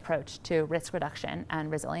layered approach to risk reduction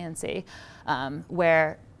and resiliency,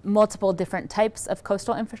 where multiple different types of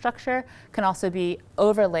coastal infrastructure can also be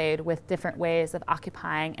overlaid with different ways of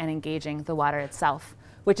occupying and engaging the water itself,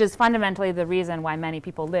 which is fundamentally the reason why many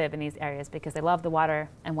people live in these areas, because they love the water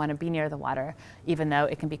and want to be near the water, even though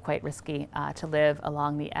it can be quite risky to live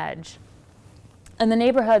along the edge. And the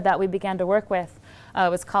neighborhood that we began to work with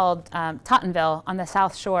was called Tottenville on the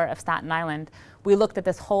south shore of Staten Island. We looked at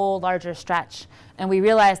this whole larger stretch, and we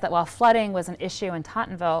realized that while flooding was an issue in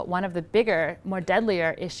Tottenville, one of the bigger, more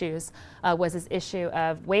deadlier issues was this issue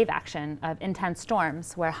of wave action, of intense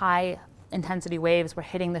storms, where high intensity waves were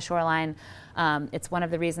hitting the shoreline. It's one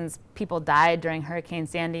of the reasons people died during Hurricane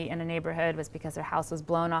Sandy in a neighborhood was because their house was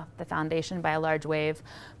blown off the foundation by a large wave.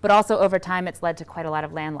 But also over time, it's led to quite a lot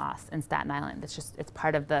of land loss in Staten Island. It's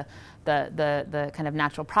part of the kind of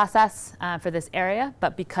natural process for this area.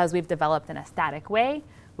 But because we've developed in a static way,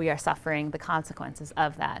 we are suffering the consequences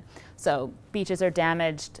of that. So beaches are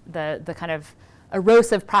damaged. The kind of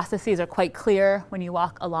erosive processes are quite clear when you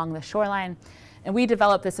walk along the shoreline. And we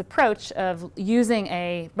developed this approach of using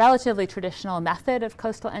a relatively traditional method of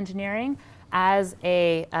coastal engineering as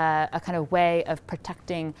a kind of way of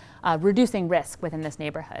protecting, reducing risk within this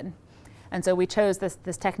neighborhood. And so we chose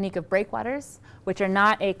this technique of breakwaters, which are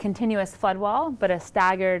not a continuous flood wall, but a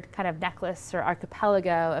staggered kind of necklace or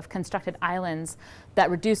archipelago of constructed islands that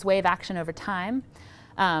reduce wave action over time.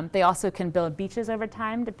 They also can build beaches over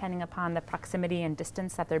time, depending upon the proximity and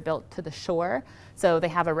distance that they're built to the shore. So they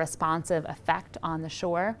have a responsive effect on the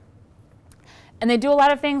shore. And they do a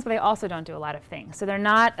lot of things, but they also don't do a lot of things. So they're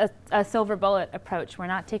not a silver bullet approach. We're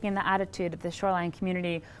not taking the attitude that the shoreline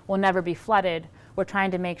community will never be flooded. We're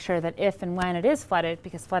trying to make sure that if and when it is flooded,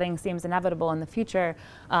 because flooding seems inevitable in the future,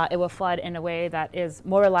 it will flood in a way that is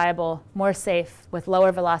more reliable, more safe, with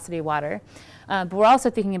lower velocity water. But we're also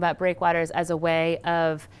thinking about breakwaters as a way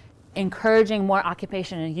of encouraging more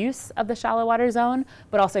occupation and use of the shallow water zone,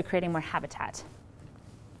 but also creating more habitat.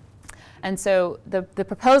 And so the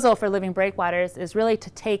proposal for living breakwaters is really to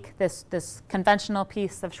take this conventional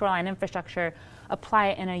piece of shoreline infrastructure, apply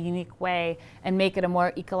it in a unique way, and make it a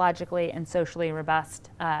more ecologically and socially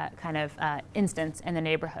robust kind of instance in the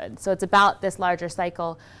neighborhood. So it's about this larger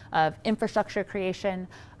cycle of infrastructure creation,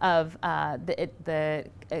 of the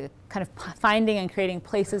kind of finding and creating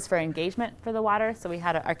places for engagement for the water. So we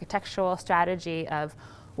had an architectural strategy of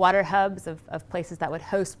water hubs, of places that would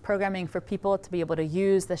host programming for people to be able to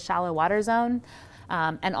use the shallow water zone,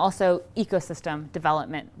 and also ecosystem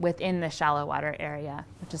development within the shallow water area,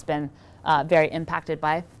 which has been very impacted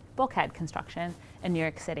by bulkhead construction in New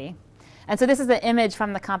York City. And so this is the image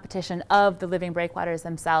from the competition of the living breakwaters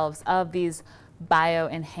themselves, of these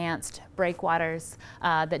bio-enhanced breakwaters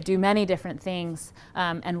that do many different things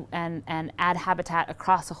and add habitat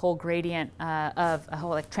across a whole gradient of a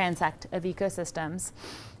whole transect of ecosystems.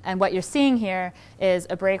 And what you're seeing here is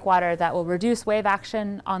a breakwater that will reduce wave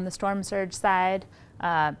action on the storm surge side,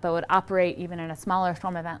 but would operate even in a smaller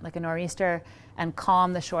storm event like a nor'easter and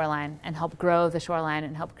calm the shoreline and help grow the shoreline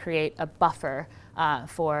and help create a buffer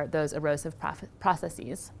for those erosive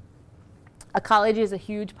processes. Ecology is a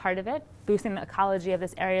huge part of it. Boosting the ecology of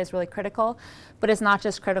this area is really critical, but it's not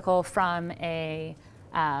just critical from a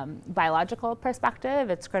biological perspective.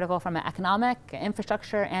 It's critical from an economic,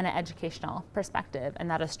 infrastructure, and an educational perspective, and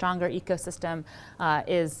that a stronger ecosystem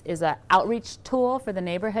is an outreach tool for the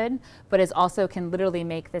neighborhood, but is also can literally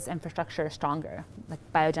make this infrastructure stronger. Like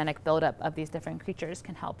biogenic buildup of these different creatures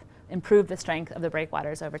can help improve the strength of the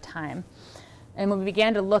breakwaters over time. And when we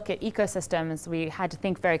began to look at ecosystems, we had to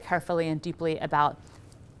think very carefully and deeply about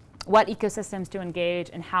what ecosystems to engage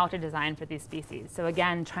and how to design for these species. So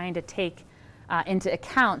again, trying to take into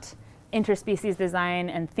account interspecies design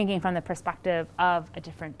and thinking from the perspective of a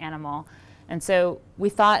different animal. And so we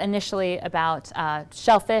thought initially about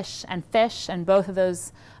shellfish and fish, and both of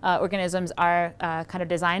those organisms are kind of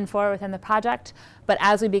designed for within the project. But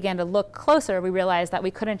as we began to look closer, we realized that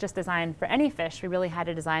we couldn't just design for any fish. We really had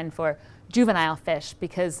to design for juvenile fish,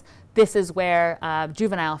 because this is where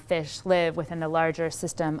juvenile fish live within the larger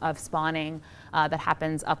system of spawning that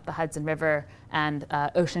happens up the Hudson River, and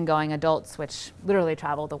ocean-going adults, which literally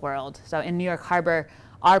travel the world. So in New York Harbor,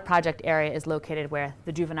 our project area is located where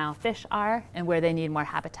the juvenile fish are and where they need more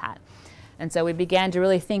habitat. And so we began to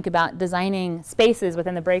really think about designing spaces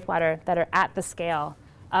within the breakwater that are at the scale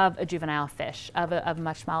of a juvenile fish, of a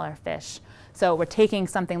much smaller fish. So we're taking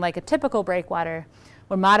something like a typical breakwater,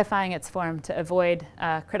 we're modifying its form to avoid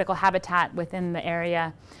critical habitat within the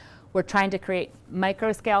area. We're trying to create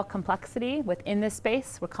micro-scale complexity within this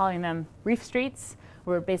space. We're calling them reef streets.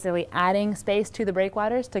 We're basically adding space to the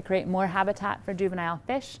breakwaters to create more habitat for juvenile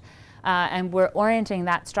fish. And we're orienting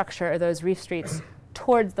that structure, or those reef streets,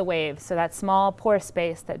 towards the waves. So that small pore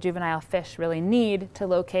space that juvenile fish really need to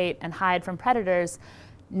locate and hide from predators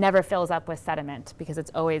never fills up with sediment, because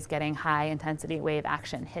it's always getting high intensity wave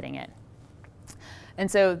action hitting it. And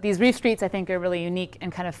so these reef streets, I think, are a really unique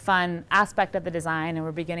and kind of fun aspect of the design, and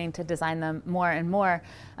we're beginning to design them more and more.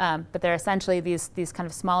 But they're essentially these kind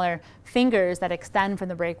of smaller fingers that extend from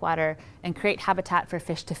the breakwater and create habitat for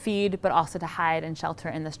fish to feed, but also to hide and shelter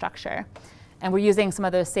in the structure. And we're using some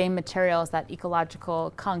of those same materials, that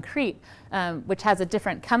ecological concrete, which has a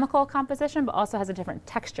different chemical composition, but also has a different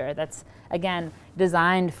texture that's, again,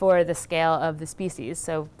 designed for the scale of the species.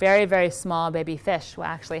 So very, very small baby fish will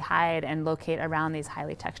actually hide and locate around these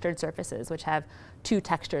highly textured surfaces, which have two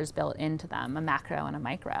textures built into them, a macro and a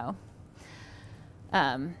micro.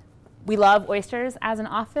 We love oysters as an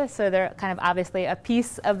office, so they're kind of obviously a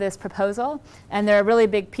piece of this proposal, and they're a really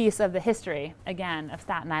big piece of the history, again, of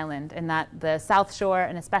Staten Island, in that the South Shore,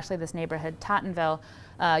 and especially this neighborhood, Tottenville,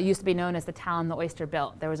 used to be known as the town the oyster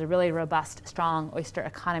built. There was a really robust, strong oyster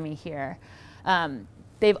economy here.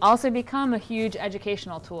 They've also become a huge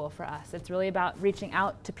educational tool for us. It's really about reaching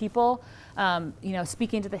out to people,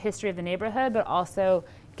 speaking to the history of the neighborhood, but also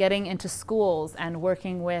getting into schools and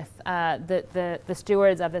working with the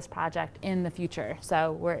stewards of this project in the future.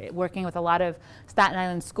 So we're working with a lot of Staten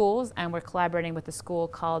Island schools, and we're collaborating with a school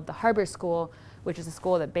called the Harbor School, which is a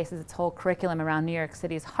school that bases its whole curriculum around New York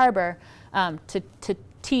City's harbor, to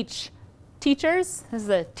teach teachers. This is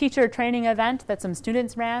a teacher training event that some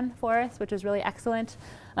students ran for us, which was really excellent.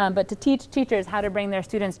 But to teach teachers how to bring their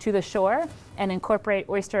students to the shore and incorporate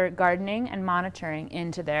oyster gardening and monitoring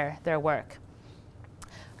into their work.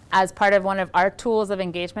 As part of one of our tools of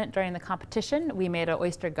engagement during the competition, we made an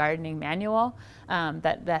oyster gardening manual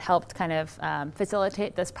that helped kind of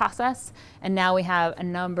facilitate this process. And now we have a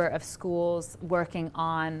number of schools working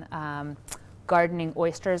on gardening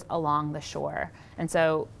oysters along the shore. And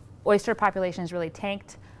so oyster populations really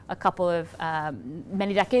tanked a couple of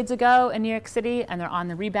many decades ago in New York City, and they're on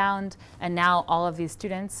the rebound. And now all of these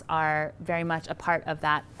students are very much a part of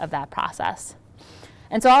that process.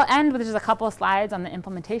 And so I'll end with just a couple of slides on the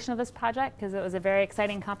implementation of this project, because it was a very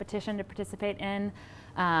exciting competition to participate in,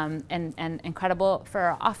 and incredible for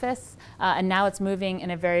our office. And now it's moving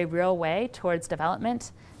in a very real way towards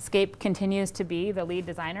development. SCAPE continues to be the lead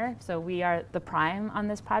designer, so we are the prime on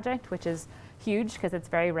this project, which is huge, because it's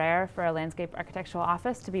very rare for a landscape architectural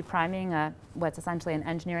office to be priming what's essentially an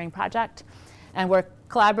engineering project. And we're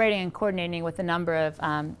collaborating and coordinating with a number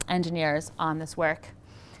of engineers on this work.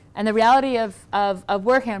 And the reality of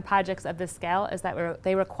working on projects of this scale is that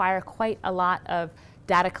they require quite a lot of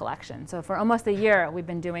data collection. So for almost a year, we've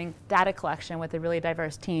been doing data collection with a really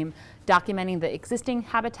diverse team, documenting the existing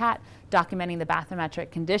habitat, documenting the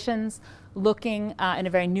bathymetric conditions, looking in a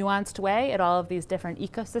very nuanced way at all of these different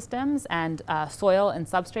ecosystems and soil and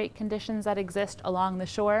substrate conditions that exist along the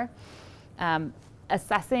shore,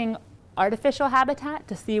 assessing artificial habitat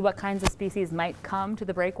to see what kinds of species might come to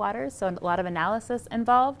the breakwaters, so a lot of analysis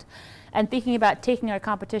involved, and thinking about taking our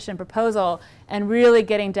competition proposal and really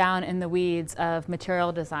getting down in the weeds of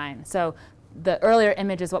material design. So the earlier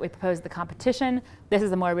image is what we proposed at the competition. This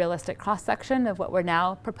is a more realistic cross-section of what we're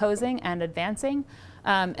now proposing and advancing.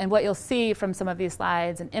 And what you'll see from some of these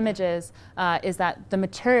slides and images is that the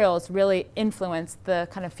materials really influence the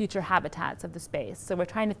kind of future habitats of the space. So we're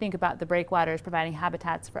trying to think about the breakwaters providing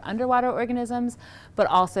habitats for underwater organisms, but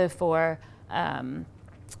also for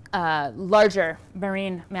larger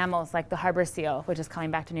marine mammals like the harbor seal, which is coming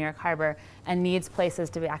back to New York Harbor and needs places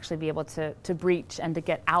to actually be able to breach and to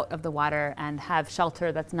get out of the water and have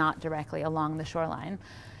shelter that's not directly along the shoreline.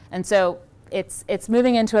 And so it's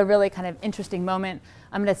moving into a really kind of interesting moment.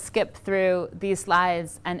 I'm going to skip through these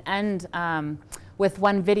slides and end with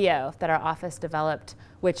one video that our office developed,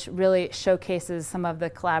 which really showcases some of the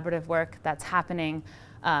collaborative work that's happening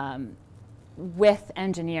with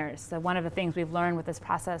engineers. So one of the things we've learned with this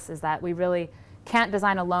process is that we really can't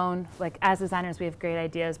design alone. Like, as designers, we have great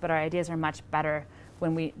ideas, but our ideas are much better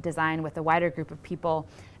when we design with a wider group of people.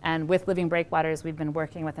 And with Living Breakwaters, we've been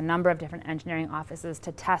working with a number of different engineering offices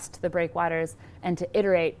to test the breakwaters and to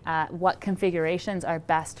iterate what configurations are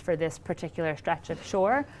best for this particular stretch of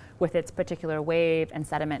shore with its particular wave and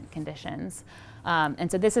sediment conditions.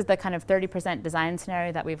 And so this is the kind of 30% design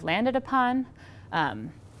scenario that we've landed upon.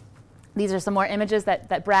 These are some more images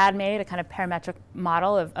that Brad made, a kind of parametric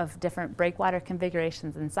model of different breakwater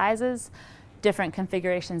configurations and sizes, different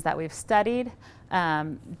configurations that we've studied,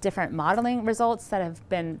 different modeling results that have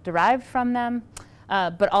been derived from them.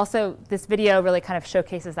 But also, this video really kind of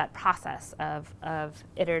showcases that process of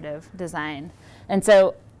iterative design. And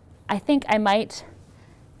so I think I might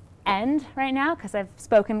end right now because I've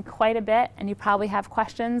spoken quite a bit and you probably have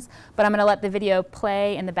questions, but I'm going to let the video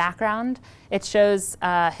play in the background. It shows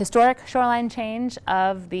historic shoreline change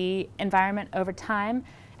of the environment over time,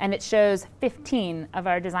 and it shows 15 of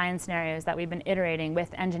our design scenarios that we've been iterating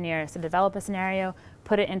with engineers to develop a scenario,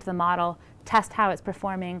 put it into the model, test how it's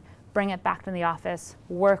performing, bring it back to the office,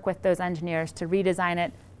 work with those engineers to redesign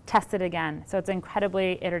it, test it again. So it's an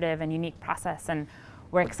incredibly iterative and unique process, and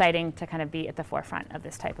we're excited to kind of be at the forefront of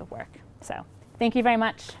this type of work. So thank you very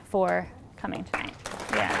much for coming tonight.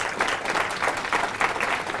 Yeah.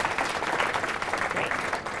 Great.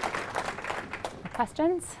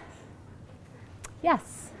 Questions?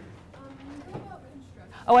 Yes.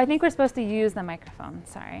 Oh, I think we're supposed to use the microphone.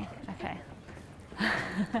 Sorry. Okay.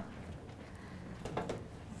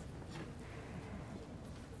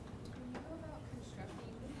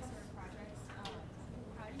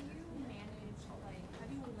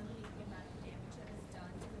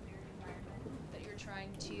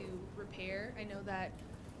 I know that,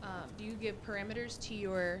 do you give parameters to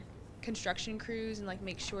your construction crews and like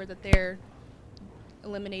make sure that they're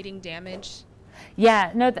eliminating damage?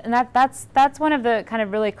 Yeah, no, that's one of the kind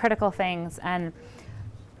of really critical things. And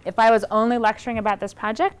if I was only lecturing about this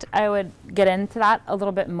project, I would get into that a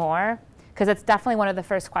little bit more, because it's definitely one of the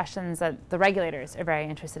first questions that the regulators are very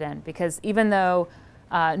interested in. Because even though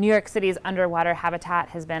New York City's underwater habitat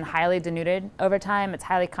has been highly denuded over time, it's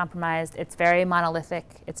highly compromised, it's very monolithic,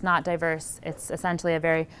 it's not diverse, it's essentially a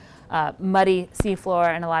very muddy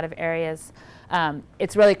seafloor in a lot of areas.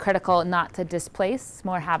 It's really critical not to displace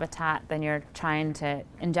more habitat than you're trying to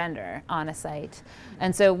engender on a site.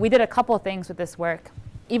 And so we did a couple of things with this work.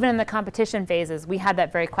 Even in the competition phases, we had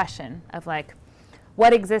that very question of like,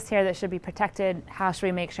 what exists here that should be protected? How should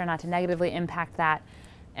we make sure not to negatively impact that?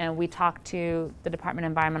 And we talked to the Department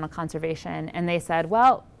of Environmental Conservation, and they said,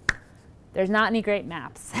 well, there's not any great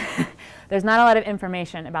maps. There's not a lot of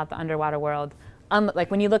information about the underwater world. Like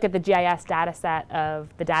when you look at the GIS data set of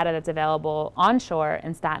the data that's available onshore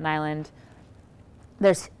in Staten Island,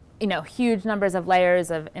 there's huge numbers of layers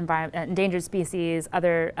of endangered species,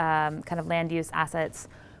 other kind of land use assets.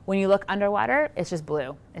 When you look underwater, it's just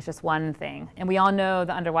blue. It's just one thing. And we all know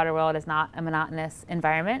the underwater world is not a monotonous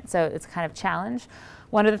environment, so it's kind of a challenge.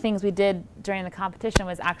 One of the things we did during the competition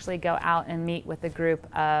was actually go out and meet with a group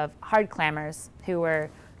of hard clammers who were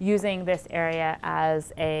using this area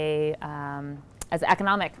as a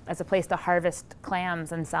place to harvest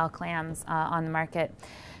clams and sell clams on the market.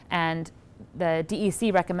 And the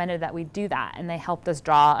DEC recommended that we do that, and they helped us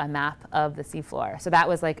draw a map of the seafloor. So that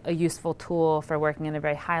was like a useful tool for working in a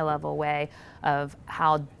very high-level way of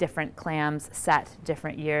how different clams set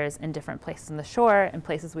different years in different places on the shore and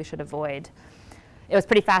places we should avoid. It was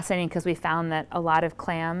pretty fascinating because we found that a lot of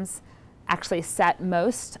clams actually set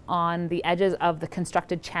most on the edges of the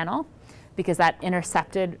constructed channel, because that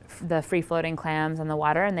intercepted the free-floating clams in the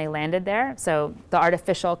water, and they landed there. So the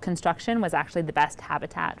artificial construction was actually the best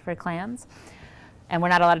habitat for clams. And we're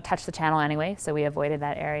not allowed to touch the channel anyway, so we avoided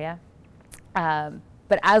that area. But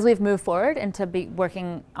But as we've moved forward into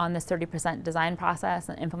working on this 30% design process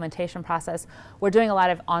and implementation process, we're doing a lot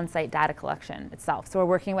of on-site data collection itself. So we're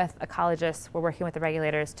working with ecologists, we're working with the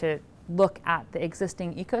regulators to look at the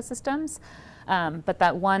existing ecosystems. But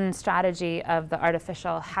that one strategy of the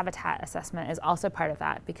artificial habitat assessment is also part of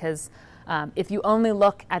that, because if you only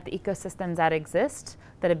look at the ecosystems that exist,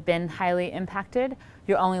 that have been highly impacted,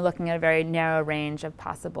 you're only looking at a very narrow range of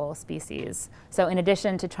possible species. So in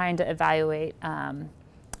addition to trying to evaluate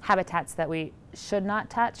habitats that we should not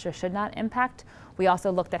touch or should not impact, we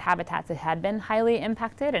also looked at habitats that had been highly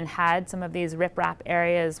impacted and had some of these riprap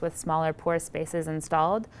areas with smaller pore spaces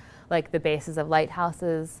installed, like the bases of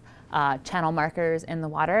lighthouses, channel markers in the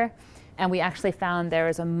water. And we actually found there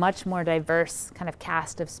was a much more diverse kind of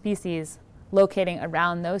cast of species locating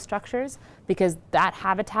around those structures, because that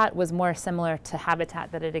habitat was more similar to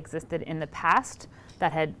habitat that had existed in the past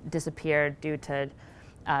that had disappeared due to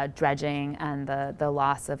dredging and the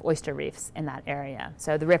loss of oyster reefs in that area.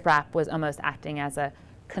 So the riprap was almost acting as a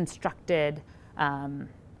constructed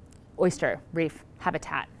oyster reef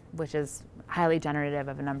habitat, which is highly generative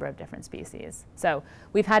of a number of different species. So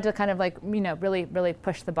we've had to kind of like, really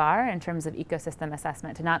push the bar in terms of ecosystem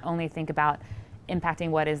assessment to not only think about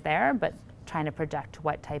impacting what is there, but trying to project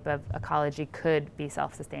what type of ecology could be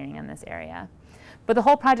self-sustaining in this area. But the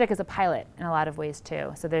whole project is a pilot in a lot of ways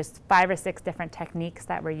too. So there's 5 or 6 different techniques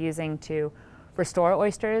that we're using to restore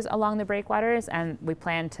oysters along the breakwaters, and we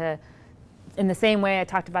plan to, in the same way I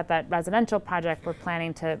talked about that residential project, we're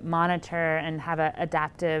planning to monitor and have an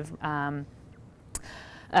adaptive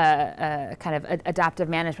adaptive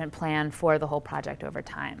management plan for the whole project over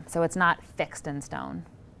time. So it's not fixed in stone.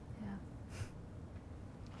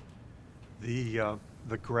 The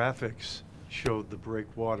graphics showed the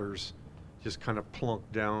breakwaters just kind of plunk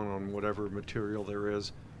down on whatever material there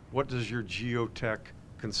is. What does your geotech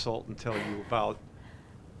consultant tell you about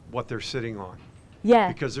what they're sitting on?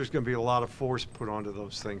 Yeah. Because there's going to be a lot of force put onto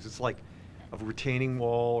those things. It's like a retaining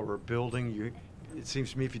wall or a building. It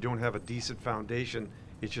seems to me if you don't have a decent foundation,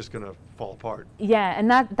 it's just going to fall apart. Yeah, and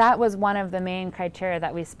that was one of the main criteria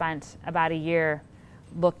that we spent about a year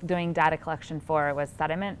doing data collection for, was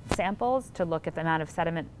sediment samples to look at the amount of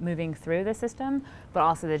sediment moving through the system, but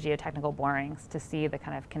also the geotechnical borings to see the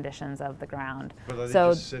kind of conditions of the ground. But are they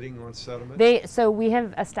just sitting on sediment? So we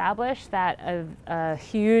have established that a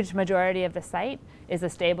huge majority of the site is a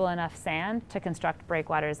stable enough sand to construct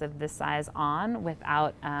breakwaters of this size on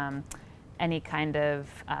without any kind of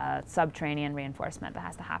subterranean reinforcement that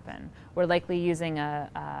has to happen. We're likely using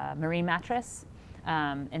a marine mattress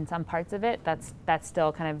in some parts of it. That's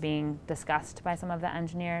still kind of being discussed by some of the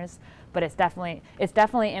engineers, but it's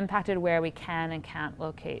definitely impacted where we can and can't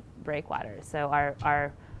locate breakwaters. So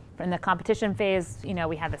in the competition phase,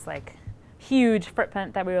 we had this like huge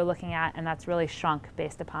footprint that we were looking at, and that's really shrunk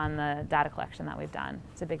based upon the data collection that we've done.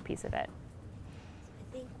 It's a big piece of it.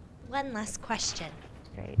 I think one last question.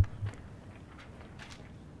 Great.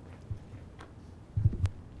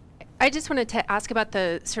 I just wanted to ask about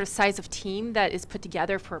the sort of size of team that is put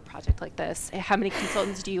together for a project like this. How many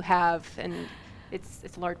consultants do you have? And it's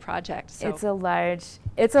a large project. So. It's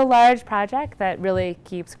a large project that really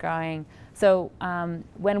keeps growing. So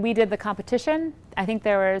when we did the competition, I think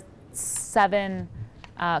there were 7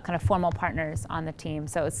 kind of formal partners on the team.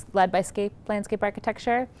 So it's led by SCAPE Landscape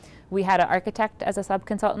Architecture. We had an architect as a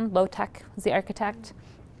sub-consultant. Low Tech was the architect.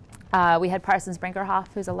 We had Parsons Brinkerhoff,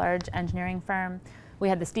 who's a large engineering firm. We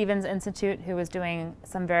had the Stevens Institute, who was doing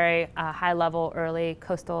some very high-level early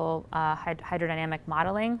coastal hydrodynamic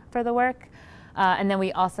modeling for the work. And then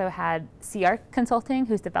we also had CR Consulting,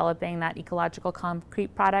 who's developing that ecological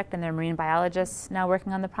concrete product, and their marine biologists now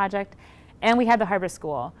working on the project. And we had the Harbor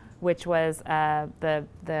School, which was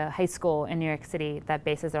the high school in New York City that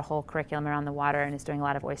bases their whole curriculum around the water and is doing a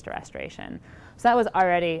lot of oyster restoration. So that was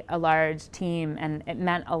already a large team, and it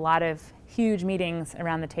meant a lot of huge meetings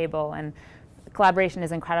around the table. And collaboration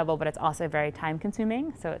is incredible, but it's also very time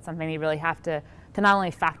consuming. So it's something you really have to not only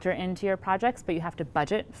factor into your projects, but you have to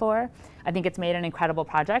budget for. I think it's made an incredible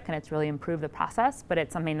project and it's really improved the process, but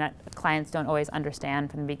it's something that clients don't always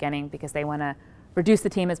understand from the beginning because they want to reduce the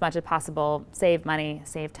team as much as possible, save money,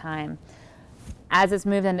 save time. As it's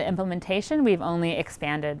moved into implementation, we've only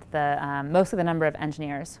expanded most of the number of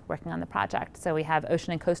engineers working on the project. So we have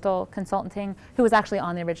Ocean and Coastal Consulting, who was actually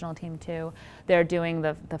on the original team too. They're doing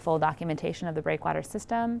the full documentation of the breakwater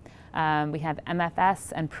system. We have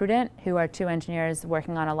MFS and Prudent, who are 2 engineers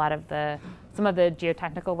working on a lot of some of the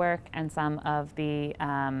geotechnical work and some of the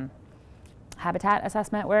habitat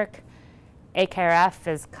assessment work. AKRF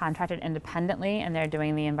is contracted independently, and they're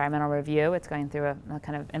doing the environmental review. It's going through a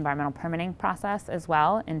kind of environmental permitting process as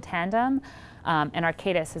well in tandem. And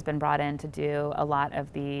Arcadis has been brought in to do a lot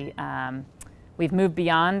of the, we've moved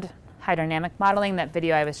beyond hydrodynamic modeling. That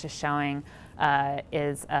video I was just showing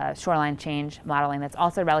is shoreline change modeling that's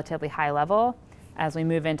also relatively high level. As we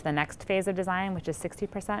move into the next phase of design, which is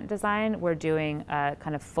 60% design, we're doing a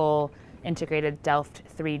kind of full integrated Delft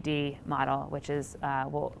 3D model, which is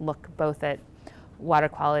will look both at water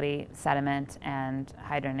quality, sediment, and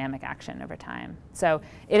hydrodynamic action over time. So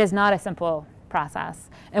it is not a simple process,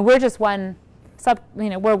 and we're just one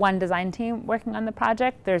we're one design team working on the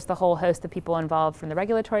project. There's the whole host of people involved from the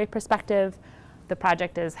regulatory perspective. The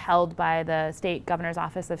project is held by the state governor's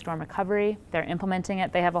office of storm recovery. They're implementing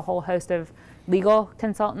it. They have a whole host of legal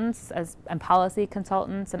consultants and policy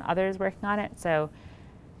consultants and others working on it. So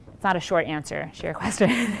it's not a short answer to your question.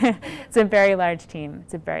 It's a very large team.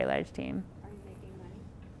 It's a very large team. Are you making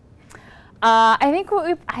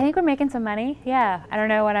money? I think we're making some money. Yeah, I don't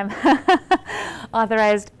know what I'm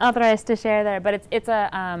authorized to share there, but it's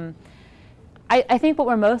a. I think what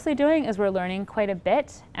we're mostly doing is we're learning quite a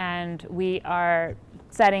bit, and we are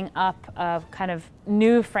setting up a kind of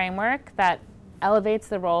new framework that elevates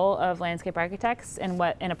the role of landscape architects in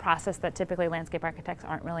a process that typically landscape architects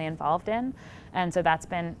aren't really involved in, and so that's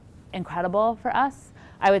been incredible for us.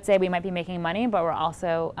 I would say we might be making money, but we're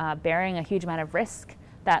also bearing a huge amount of risk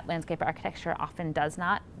that landscape architecture often does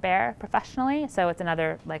not bear professionally. So it's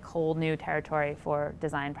another like whole new territory for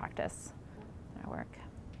design practice in our work.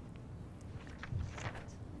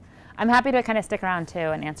 I'm happy to kind of stick around too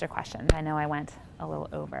and answer questions. I know I went a little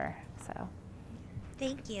over, so.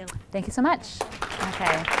 Thank you. Thank you so much.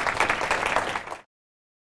 Okay.